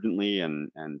prudently,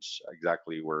 and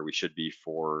exactly where we should be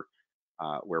for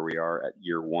where we are at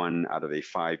year 1 out of a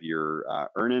 5-year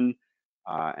earn-in,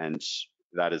 and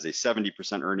that is a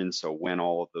 70% earn-in. So when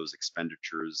all of those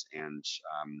expenditures and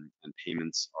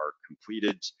payments are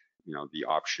completed, the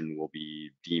option will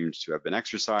be deemed to have been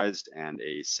exercised, and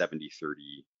a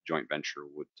 70-30 joint venture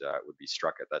would be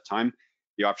struck at that time.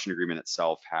 The option agreement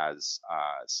itself has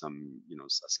some,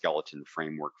 a skeleton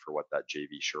framework for what that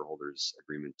JV shareholders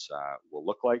agreement will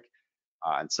look like,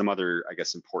 and some other, I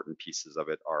guess, important pieces of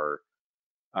it are.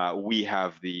 We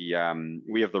have the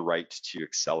right to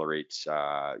accelerate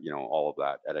all of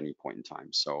that at any point in time.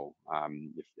 So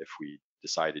if we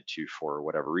decided to, for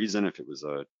whatever reason, if it was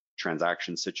a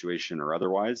transaction situation or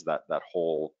otherwise, that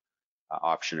whole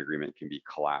option agreement can be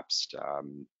collapsed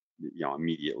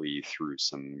immediately through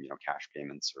some cash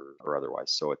payments or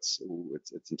otherwise. So it's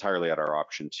entirely at our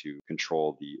option to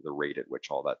control the rate at which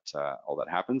all that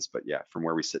happens. But yeah, from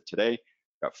where we sit today,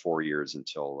 got 4 years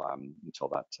until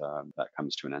that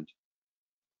comes to an end.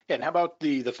 And how about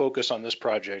the focus on this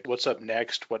project? What's up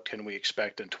next? What can we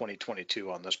expect in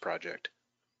 2022 on this project?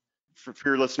 For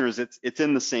your listeners, it's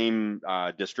in the same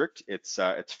district. It's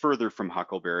further from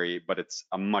Huckleberry, but it's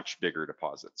a much bigger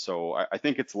deposit. So I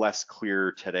think it's less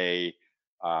clear today,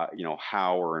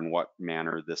 how or in what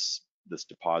manner this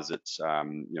deposit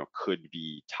could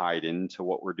be tied into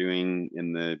what we're doing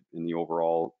in the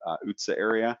overall Oosta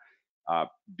area.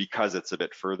 Because it's a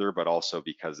bit further, but also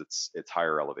because it's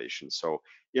higher elevation. So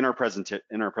in our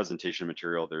presentation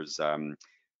material, there's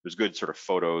good sort of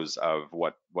photos of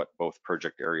what both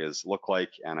project areas look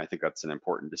like, and I think that's an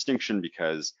important distinction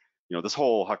because this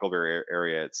whole Huckleberry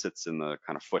area, it sits in the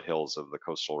kind of foothills of the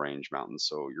Coastal Range Mountains.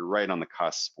 So you're right on the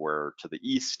cusp where to the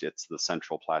east, it's the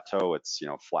Central Plateau. It's,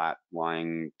 flat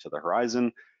lying to the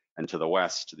horizon. And to the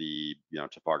west, the,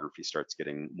 topography starts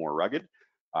getting more rugged.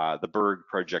 The Berg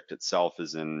project itself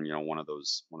is in, one of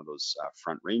those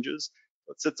front ranges.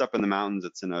 So it sits up in the mountains.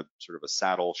 It's in a sort of a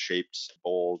saddle-shaped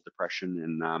bowl depression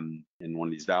in one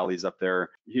of these valleys up there.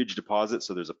 Huge deposit.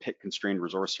 So there's a pit-constrained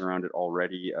resource around it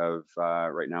already of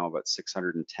right now about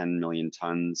 610 million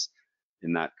tons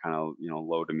in that kind of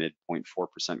low to mid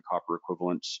 0.4% copper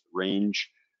equivalent range.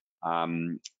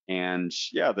 And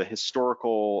yeah, the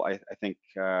historical, I think,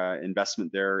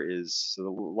 investment there is a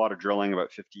lot of drilling,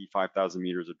 about 55,000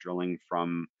 meters of drilling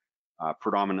from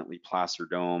predominantly placer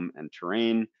dome and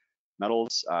terrain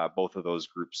metals. Both of those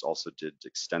groups also did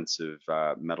extensive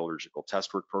metallurgical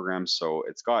test work programs. So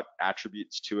it's got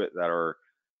attributes to it that are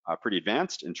pretty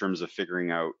advanced in terms of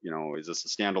figuring out, is this a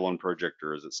standalone project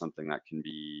or is it something that can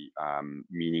be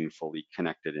meaningfully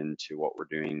connected into what we're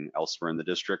doing elsewhere in the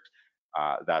district?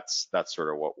 That's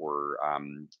sort of what we're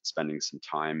spending some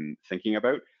time thinking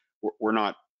about. We're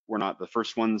not the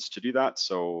first ones to do that.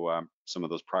 So some of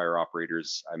those prior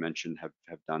operators I mentioned have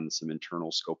done some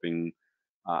internal scoping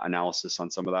analysis on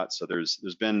some of that. So there's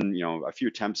been a few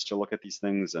attempts to look at these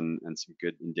things and some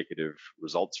good indicative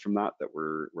results from that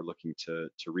we're looking to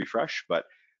refresh. But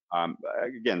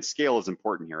again, scale is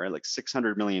important here, right? Like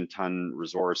 600 million ton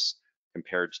resource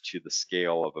compared to the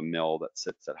scale of a mill that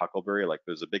sits at Huckleberry, like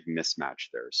there's a big mismatch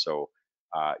there. So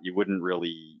you wouldn't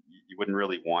really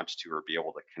want to or be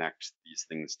able to connect these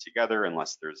things together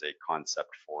unless there's a concept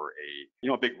for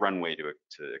a big runway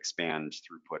to expand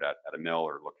throughput at a mill,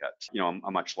 or look at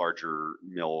a much larger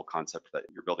mill concept that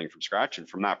you're building from scratch. And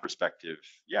from that perspective,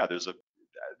 yeah,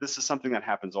 this is something that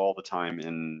happens all the time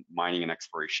in mining and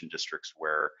exploration districts,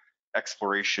 where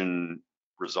exploration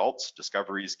results,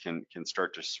 discoveries can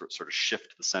start to sort of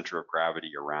shift the center of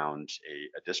gravity around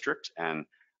a district. And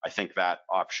I think that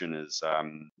option is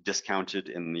discounted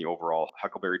in the overall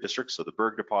Huckleberry district. So the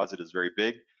Berg deposit is very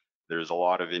big. There's a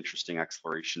lot of interesting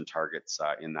exploration targets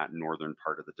in that northern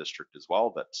part of the district as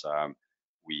well that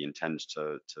we intend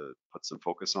to put some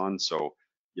focus on. So,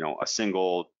 a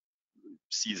single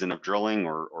season of drilling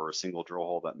or a single drill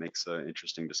hole that makes an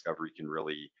interesting discovery can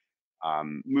really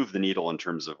move the needle in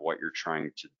terms of what you're trying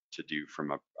to do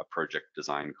from a project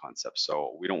design concept.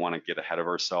 So we don't want to get ahead of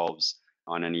ourselves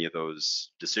on any of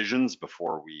those decisions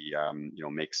before we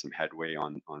make some headway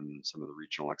on some of the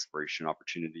regional exploration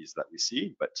opportunities that we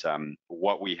see. But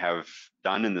what we have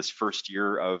done in this first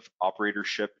year of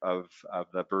operatorship of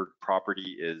the Berg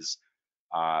property is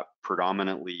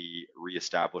predominantly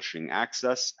reestablishing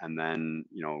access, and then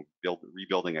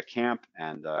rebuilding a camp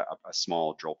and a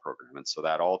small drill program. And so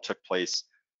that all took place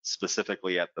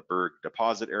specifically at the Berg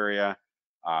deposit area.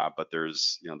 But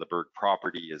there's the Berg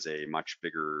property is a much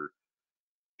bigger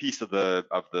piece of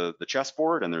the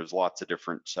chessboard, and there's lots of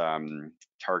different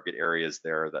target areas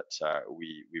there that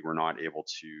we were not able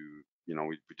to,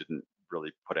 we didn't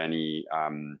really put any,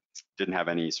 didn't have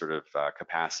any sort of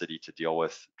capacity to deal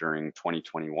with during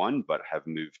 2021, but have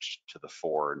moved to the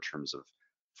fore in terms of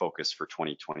focus for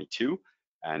 2022.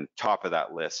 And top of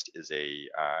that list is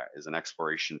an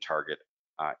exploration target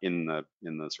in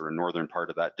the sort of northern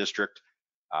part of that district,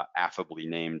 affably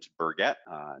named Berget,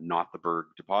 not the Berg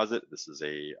deposit. This is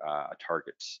a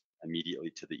target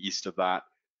immediately to the east of that.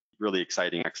 Really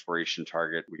exciting exploration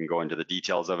target. We can go into the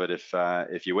details of it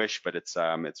if you wish, but it's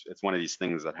one of these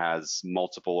things that has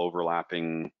multiple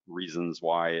overlapping reasons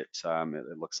why it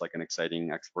looks like an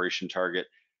exciting exploration target.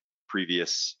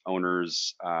 Previous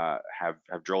owners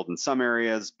have drilled in some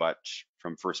areas, but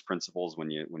from first principles,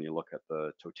 when you look at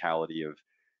the totality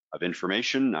of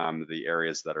information, the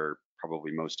areas that are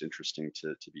probably most interesting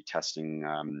to be testing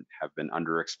have been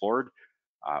underexplored.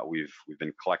 We've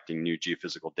been collecting new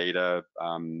geophysical data,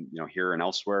 here and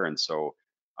elsewhere, and so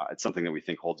it's something that we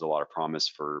think holds a lot of promise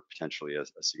for potentially a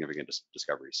significant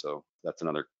discovery. So that's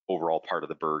another overall part of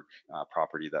the Berg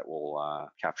property that will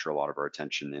capture a lot of our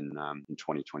attention in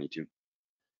 2022.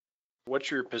 What's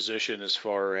your position as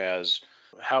far as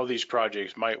how these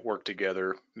projects might work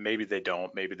together? Maybe they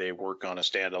don't, maybe they work on a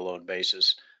standalone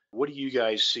basis. What do you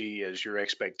guys see as your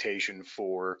expectation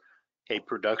for a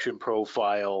production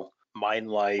profile, mine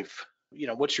life?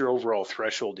 What's your overall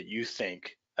threshold that you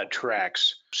think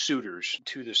attracts suitors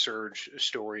to the SURG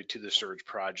story, to the SURG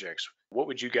projects? What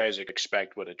would you guys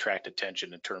expect would attract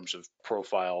attention in terms of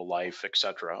profile, life, et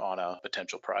cetera, on a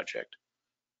potential project?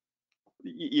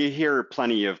 You hear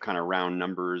plenty of kind of round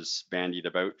numbers bandied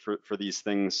about for these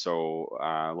things. So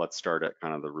let's start at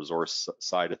kind of the resource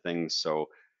side of things. So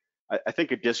I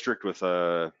think a district with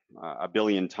a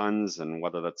billion tons, and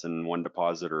whether that's in one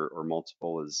deposit or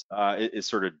multiple, is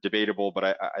sort of debatable. But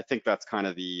I think that's kind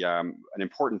of the an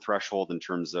important threshold in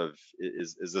terms of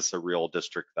is this a real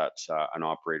district that an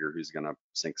operator who's going to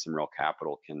sink some real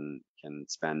capital can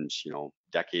spend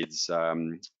decades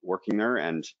working there.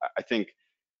 And I think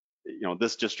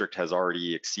this district has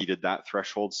already exceeded that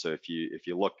threshold. So if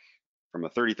you look from a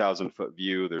 30,000-foot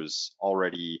view, there's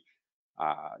already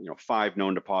 5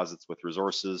 known deposits with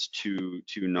resources, two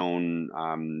known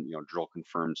drill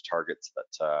confirmed targets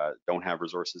that don't have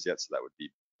resources yet. So that would be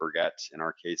Burgett in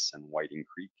our case and Whiting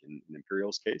Creek in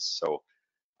Imperial's case. So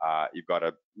you've got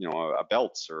a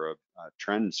belt or a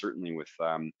trend certainly with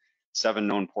 7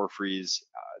 known porphyries.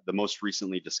 The most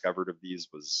recently discovered of these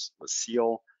was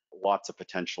Seal. Lots of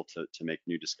potential to make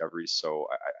new discoveries. So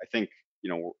I think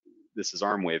this is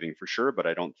arm waving for sure, but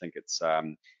I don't think it's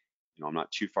I'm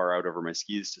not too far out over my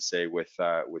skis to say with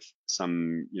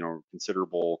some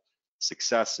considerable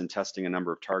success in testing a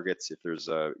number of targets, if there's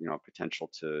a potential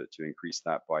to increase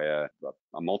that by a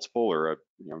multiple or a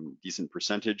decent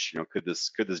percentage, could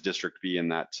this district be in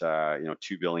that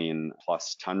 2 billion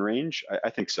plus ton range? I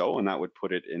think so, and that would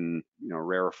put it in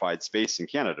rarefied space in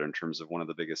Canada in terms of one of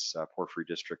the biggest porphyry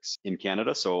districts in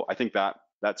Canada. So I think that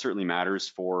certainly matters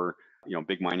for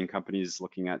big mining companies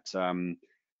looking at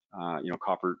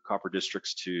copper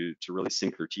districts to really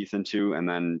sink their teeth into. And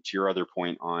then to your other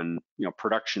point on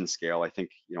production scale, I think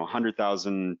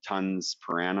 100,000 tons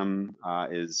per annum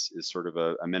is sort of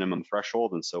a minimum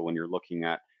threshold. And so when you're looking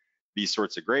at these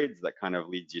sorts of grades, that kind of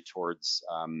leads you towards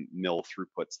mill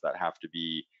throughputs that have to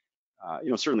be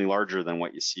certainly larger than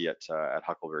what you see at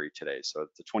Huckleberry today. So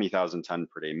it's a 20,000 ton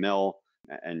per day mill.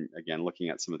 And again, looking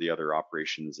at some of the other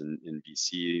operations in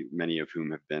BC, many of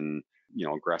whom have been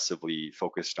aggressively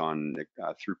focused on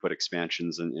throughput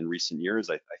expansions in recent years,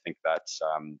 I think that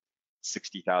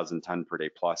 60,000 ton per day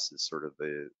plus is sort of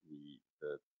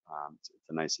it's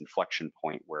a nice inflection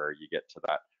point where you get to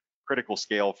that critical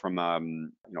scale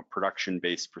from production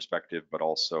based perspective, but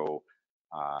also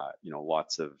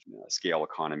lots of scale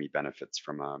economy benefits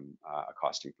from a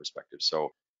costing perspective.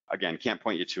 So again, can't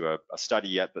point you to a study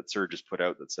yet that SURG has put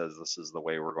out that says this is the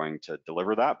way we're going to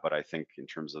deliver that. But I think in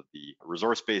terms of the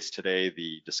resource base today,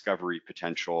 the discovery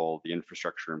potential, the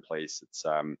infrastructure in place,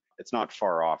 it's not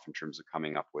far off in terms of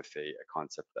coming up with a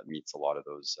concept that meets a lot of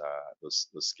those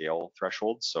scale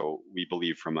thresholds. So we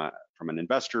believe from an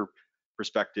investor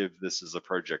perspective, this is a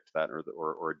project that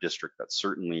or a district that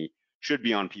certainly should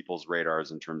be on people's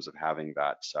radars in terms of having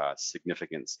that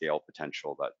significant scale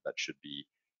potential that should be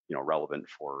relevant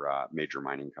for major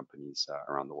mining companies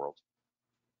around the world.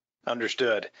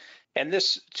 Understood. And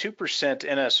this 2%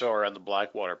 NSR on the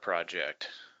Blackwater project,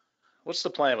 what's the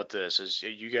plan with this? Are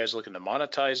you guys looking to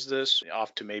monetize this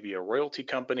off to maybe a royalty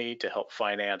company to help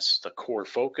finance the core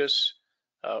focus?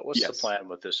 What's the plan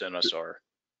with this NSR?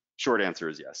 Short answer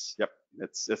is yes. Yep.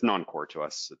 It's non-core to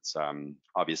us. It's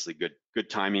obviously good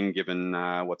timing given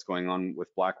what's going on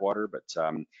with Blackwater,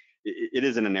 but it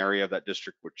is in an area of that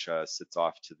district which sits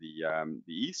off to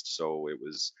the east. So it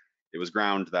was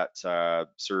ground that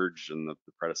SURG and the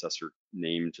predecessor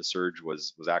name to SURG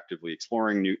was actively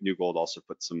exploring. New Gold also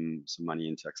put some money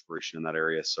into exploration in that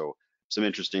area. So some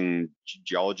interesting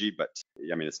geology, but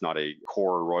I mean it's not a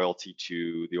core royalty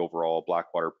to the overall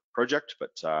Blackwater project, but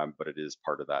it is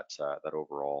part of that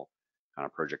overall kind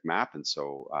of project map, and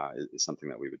so it's something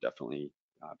that we would definitely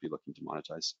be looking to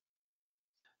monetize.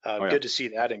 Good to see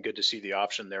that, and good to see the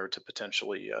option there to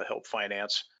potentially help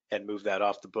finance and move that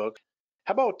off the book.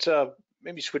 How about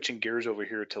maybe switching gears over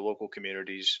here to local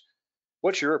communities?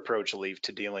 What's your approach, Leif,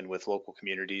 to dealing with local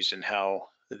communities and how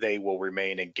they will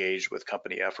remain engaged with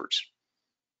company efforts?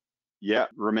 Yeah,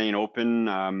 remain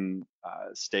open,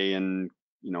 stay in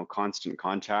constant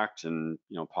contact and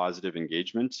positive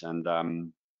engagement.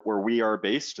 And where we are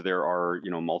based, there are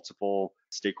multiple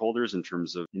stakeholders in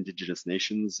terms of Indigenous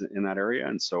nations in that area,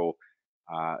 and so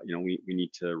we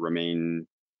need to remain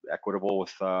equitable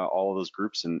with all of those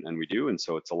groups, and we do. And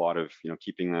so it's a lot of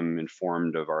keeping them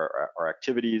informed of our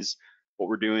activities, what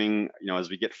we're doing.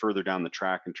 As we get further down the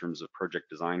track in terms of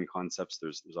project design concepts,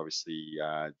 there's obviously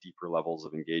deeper levels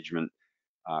of engagement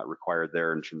required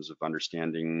there in terms of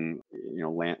understanding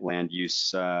land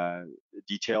use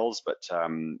details. But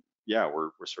yeah, we're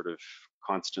sort of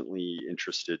constantly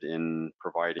interested in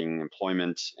providing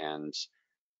employment and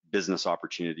business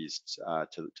opportunities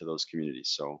to those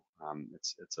communities. So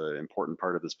it's an important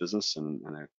part of this business and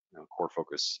a core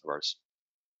focus of ours.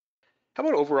 How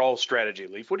about overall strategy,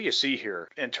 Leif? What do you see here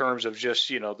in terms of just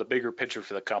the bigger picture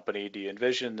for the company? Do you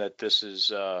envision that this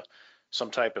is some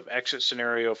type of exit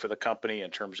scenario for the company in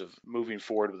terms of moving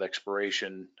forward with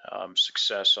exploration,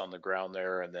 success on the ground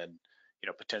there, and then,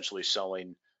 potentially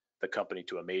selling the company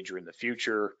to a major in the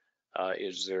future?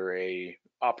 Is there a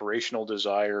operational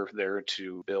desire there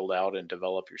to build out and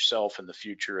develop yourself in the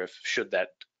future if should that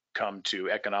come to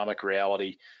economic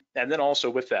reality? And then also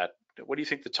with that, what do you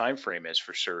think the time frame is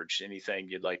for SURG? Anything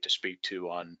you'd like to speak to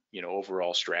on,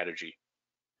 overall strategy?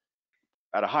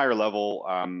 At a higher level,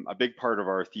 a big part of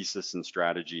our thesis and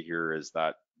strategy here is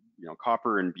that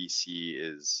copper in BC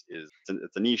is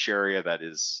it's a niche area that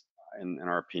is, in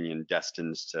our opinion,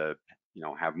 destined to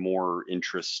have more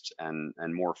interest and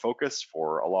more focus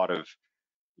for a lot of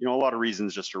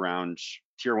reasons, just around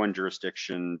tier 1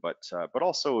 jurisdiction, but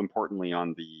also importantly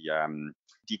on the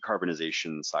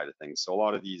decarbonization side of things. So a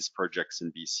lot of these projects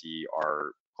in BC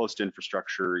are close to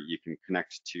infrastructure. You can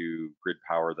connect to grid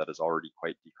power that is already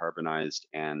quite decarbonized,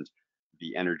 and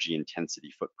the energy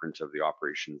intensity footprint of the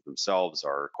operations themselves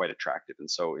are quite attractive. And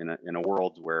so in a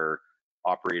world where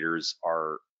operators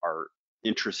are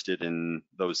interested in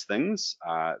those things,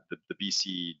 the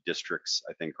BC districts,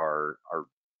 I think, are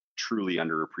truly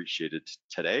underappreciated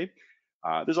today.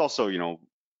 There's also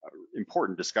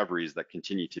important discoveries that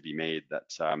continue to be made that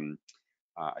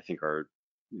I think are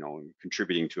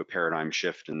contributing to a paradigm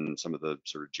shift in some of the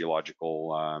sort of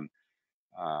geological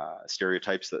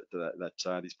stereotypes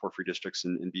that these porphyry districts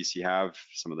in BC have.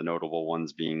 Some of the notable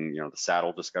ones being the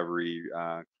Saddle discovery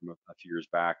from a few years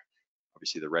back,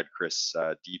 obviously the Red Chris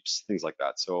deeps, things like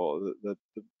that. So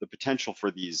the potential for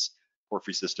these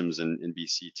porphyry systems in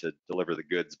BC to deliver the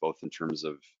goods, both in terms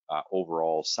of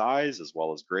overall size as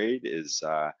well as grade, is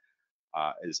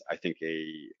I think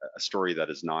a story that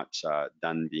is not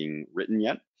done being written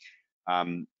yet.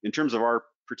 In terms of our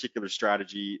particular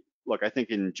strategy, look, I think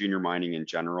in junior mining in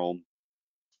general,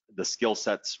 the skill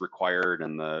sets required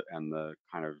and the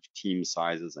kind of team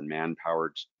sizes and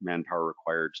manpower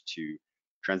required to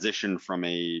transition from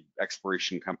a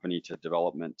exploration company to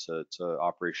development to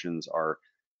operations are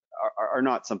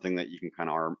not something that you can kind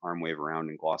of arm wave around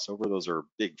and gloss over. Those are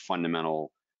big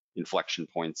fundamental inflection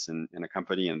points in a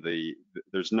company, and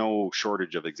there's no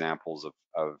shortage of examples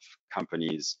of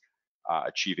companies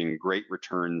achieving great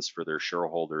returns for their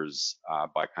shareholders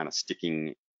by kind of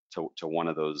sticking to one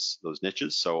of those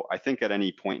niches. So I think at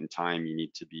any point in time, you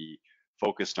need to be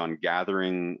focused on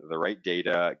gathering the right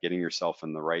data, getting yourself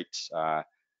in the right,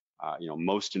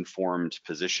 most informed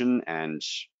position, and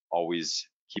always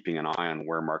keeping an eye on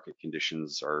where market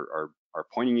conditions are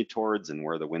pointing you towards and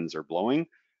where the winds are blowing,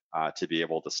 to be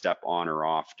able to step on or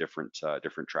off different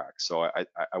tracks. So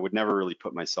I would never really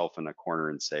put myself in a corner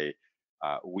and say,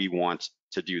 we want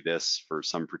to do this for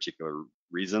some particular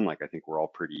reason. Like, I think we're all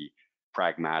pretty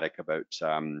pragmatic about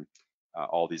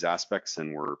all these aspects,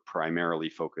 and we're primarily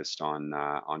focused on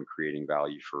creating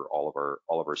value for all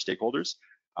of our stakeholders.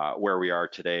 Where we are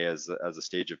today as a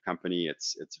stage of company,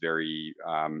 it's very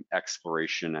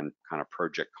exploration and kind of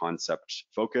project concept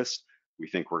focused. We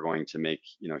think we're going to make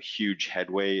huge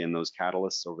headway in those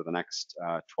catalysts over the next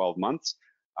 12 months.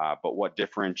 But what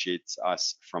differentiates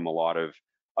us from a lot of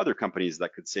other companies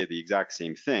that could say the exact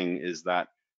same thing is that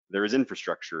there is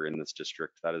infrastructure in this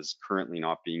district that is currently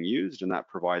not being used, and that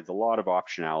provides a lot of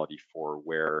optionality for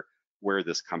where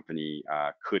this company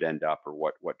could end up, or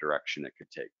what direction it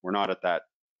could take. We're not at that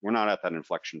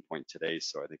inflection point today,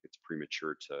 so I think it's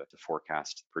premature to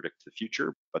forecast, predict the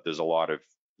future. But there's a lot of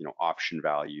option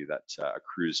value that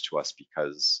accrues to us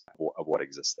because of what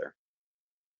exists there.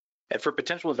 And for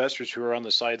potential investors who are on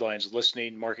the sidelines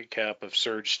listening, market cap of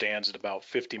SURG stands at about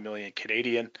 50 million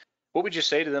Canadian. What would you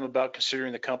say to them about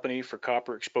considering the company for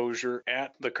copper exposure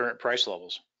at the current price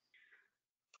levels?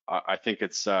 I think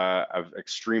it's an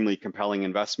extremely compelling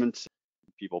investment.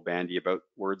 People bandy about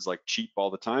words like cheap all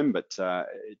the time, but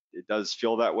it does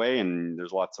feel that way, and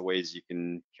there's lots of ways you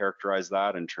can characterize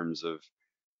that in terms of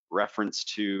reference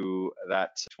to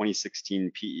that 2016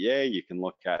 PEA. You can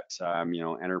look at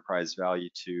enterprise value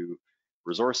to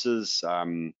resources,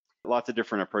 lots of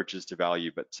different approaches to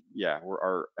value. But yeah,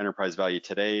 our enterprise value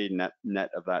today,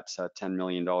 net of that $10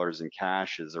 million in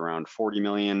cash, is around 40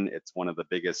 million. It's one of the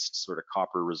biggest sort of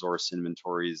copper resource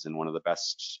inventories in one of the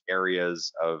best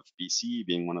areas of BC,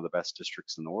 being one of the best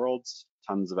districts in the world.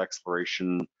 Tons of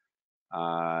exploration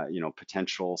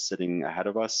potential sitting ahead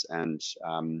of us. And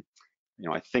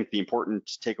I think the important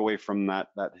takeaway from that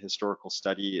historical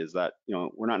study is that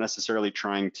we're not necessarily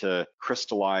trying to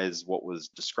crystallize what was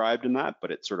described in that, but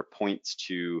it sort of points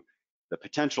to the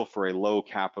potential for a low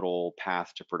capital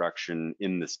path to production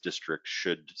in this district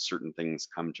should certain things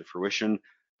come to fruition.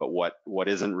 But what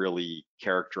isn't really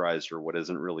characterized, or what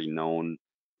isn't really known,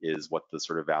 is what the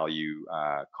sort of value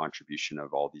contribution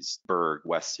of all these Berg,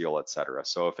 West Seal, et cetera.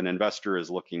 So if an investor is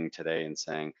looking today and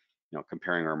saying,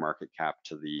 comparing our market cap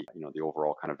to the, the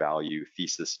overall kind of value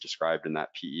thesis described in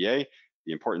that PEA,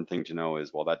 the important thing to know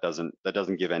is, well, that doesn't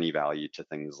give any value to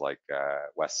things like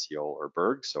West Seal or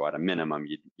Berg. So at a minimum,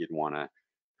 you'd want to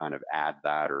kind of add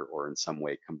that or in some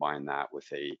way combine that with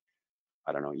a,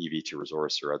 I don't know, EV to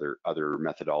resource or other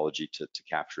methodology to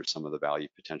capture some of the value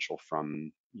potential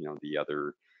from, the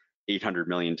other 800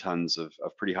 million tons of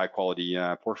pretty high quality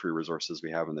porphyry resources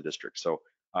we have in the district. So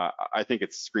I think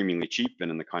it's screamingly cheap, and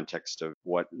in the context of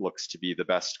what looks to be the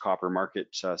best copper market,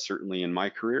 certainly in my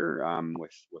career,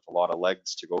 with a lot of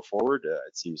legs to go forward,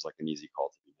 it seems like an easy call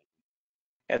to be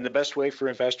making. And the best way for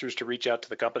investors to reach out to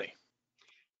the company?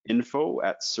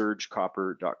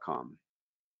 info@surgcopper.com.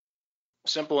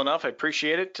 Simple enough. I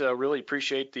appreciate it. Really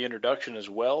appreciate the introduction as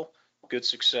well. Good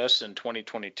success in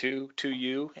 2022 to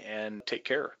you, and take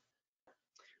care.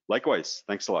 Likewise.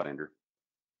 Thanks a lot, Andrew.